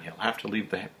suite, and he'll have to leave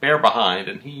the bear behind.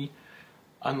 And he,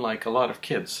 unlike a lot of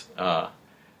kids,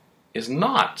 is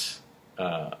not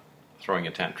throwing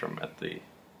a tantrum at the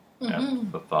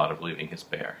thought of leaving his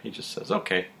bear. He just says,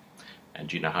 okay. And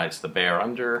Gina hides the bear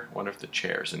under one of the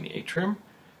chairs in the atrium,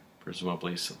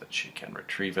 presumably so that she can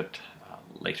retrieve it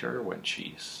later when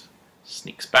she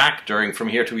sneaks back during From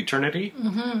Here to Eternity.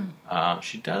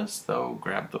 She does, though,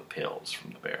 grab the pills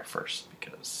from the bear first,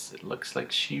 because it looks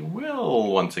like she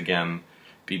will once again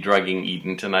be drugging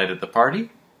Eden tonight at the party,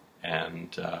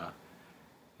 and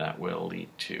that will lead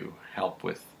to help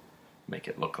with make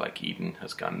it look like Eden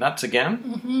has gone nuts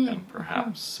again, and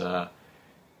perhaps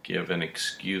give an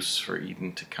excuse for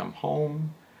Eden to come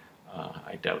home.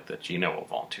 I doubt that Gina will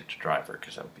volunteer to drive her,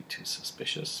 because that would be too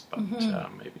suspicious, but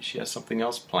maybe she has something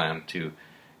else planned to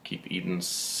keep Eden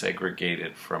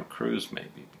segregated from Cruz,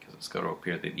 maybe, because it's got to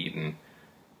appear that Eden,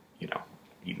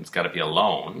 Eden's got to be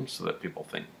alone so that people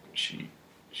think she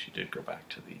did go back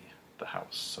to the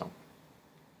house. So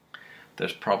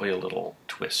there's probably a little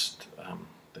twist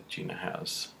that Gina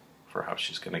has for how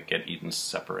she's going to get Eden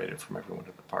separated from everyone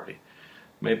at the party.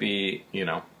 Maybe,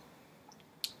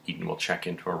 Eden will check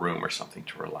into a room or something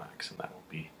to relax, and that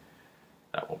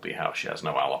will be how she has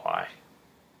no alibi.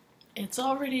 It's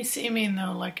already seeming,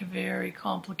 though, like a very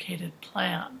complicated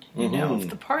plan. If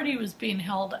the party was being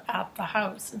held at the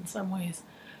house, in some ways,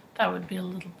 that would be a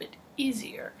little bit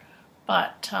easier.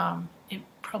 But it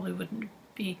probably wouldn't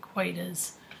be quite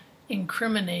as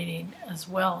incriminating as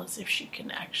well as if she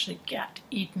can actually get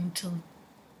Eden to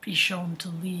be shown to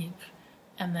leave,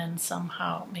 and then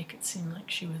somehow make it seem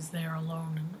like she was there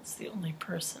alone and was the only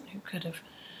person who could have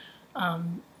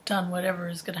done whatever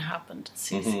is going to happen to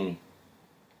Cece.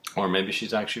 Or maybe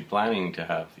she's actually planning to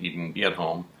have Eden be at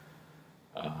home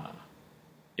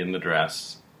in the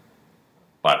dress,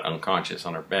 but unconscious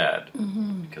on her bed,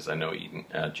 because I know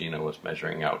Gina was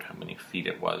measuring out how many feet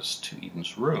it was to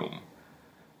Eden's room.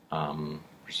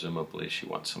 Presumably she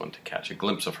wants someone to catch a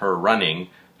glimpse of her running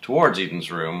towards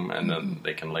Eden's room, and then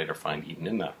they can later find Eden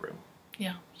in that room.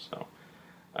 Yeah. So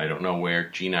I don't know where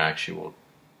Gina actually will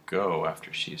go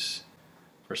after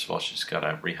first of all, she's got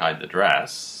to rehide the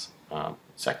dress.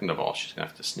 Second of all, she's going to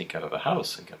have to sneak out of the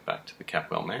house and get back to the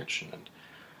Capwell mansion.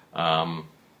 And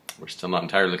we're still not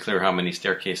entirely clear how many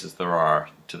staircases there are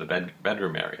to the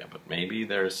bedroom area, but maybe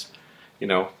there's,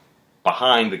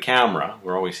 behind the camera,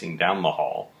 we're always seeing down the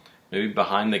hall. Maybe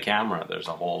behind the camera there's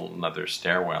a whole another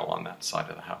stairwell on that side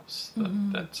of the house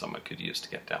that someone could use to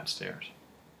get downstairs.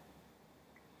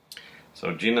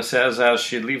 So Gina says as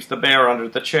she leaves the bear under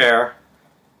the chair,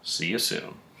 "See you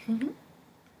soon."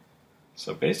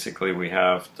 So basically we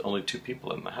have only two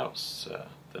people in the house,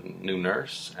 the new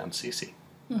nurse and Cece.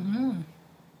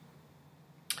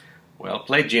 Well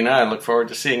played, Gina. I look forward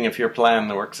to seeing if your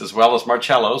plan works as well as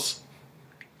Marcello's.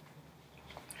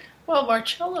 Well,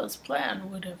 Marcello's plan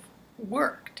would have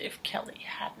worked if Kelly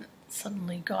hadn't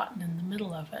suddenly gotten in the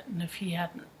middle of it, and if he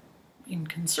hadn't been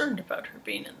concerned about her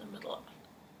being in the middle of it.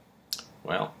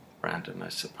 Well, Brandon, I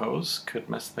suppose, could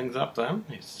mess things up then.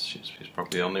 She's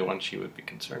probably the only one she would be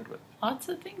concerned with. Lots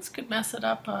of things could mess it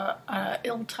up. A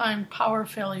ill-timed power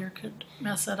failure could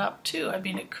mess it up too. I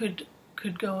mean, it could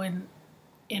go in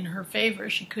her favor.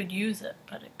 She could use it,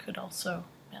 but it could also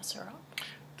mess her up.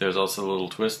 There's also a little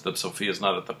twist that Sophia's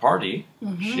not at the party.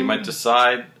 She might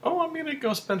decide, I'm going to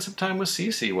go spend some time with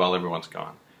Cece while everyone's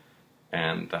gone.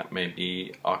 And that may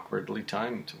be awkwardly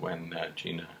timed when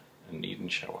Gina and Eden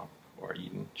show up, or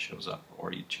Eden shows up,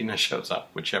 or Gina shows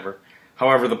up,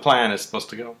 however the plan is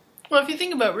supposed to go. Well, if you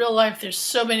think about real life, there's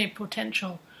so many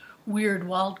potential weird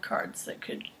wild cards that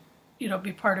could,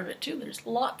 be part of it too. There's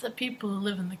lots of people who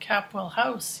live in the Capwell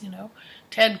house,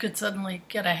 Ted could suddenly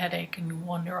get a headache and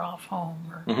wander off home,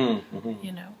 or,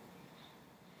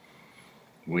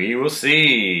 We will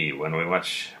see when we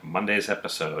watch Monday's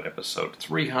episode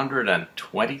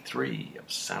 323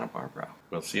 of Santa Barbara.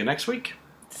 We'll see you next week.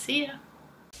 See ya.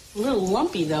 A little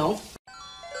lumpy, though.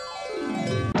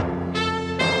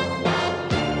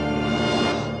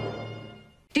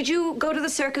 Did you go to the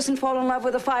circus and fall in love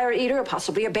with a fire eater, or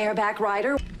possibly a bareback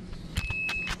rider?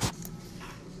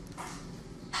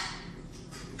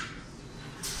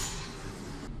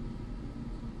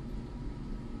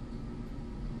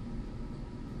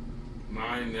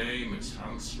 My name is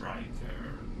Hans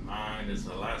Riker. Mine is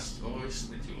the last voice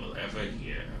that you will ever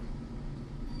hear.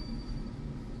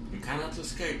 You cannot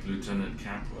escape, Lieutenant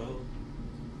Capwell.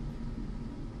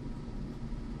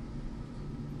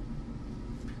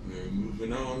 We're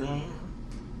moving on now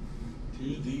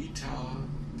to the top,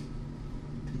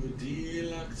 to to a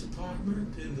deluxe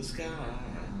apartment in the sky.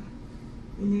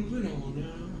 We're moving on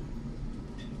up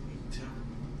to the top.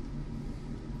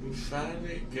 We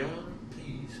finally got a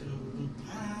piece of the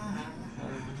pie.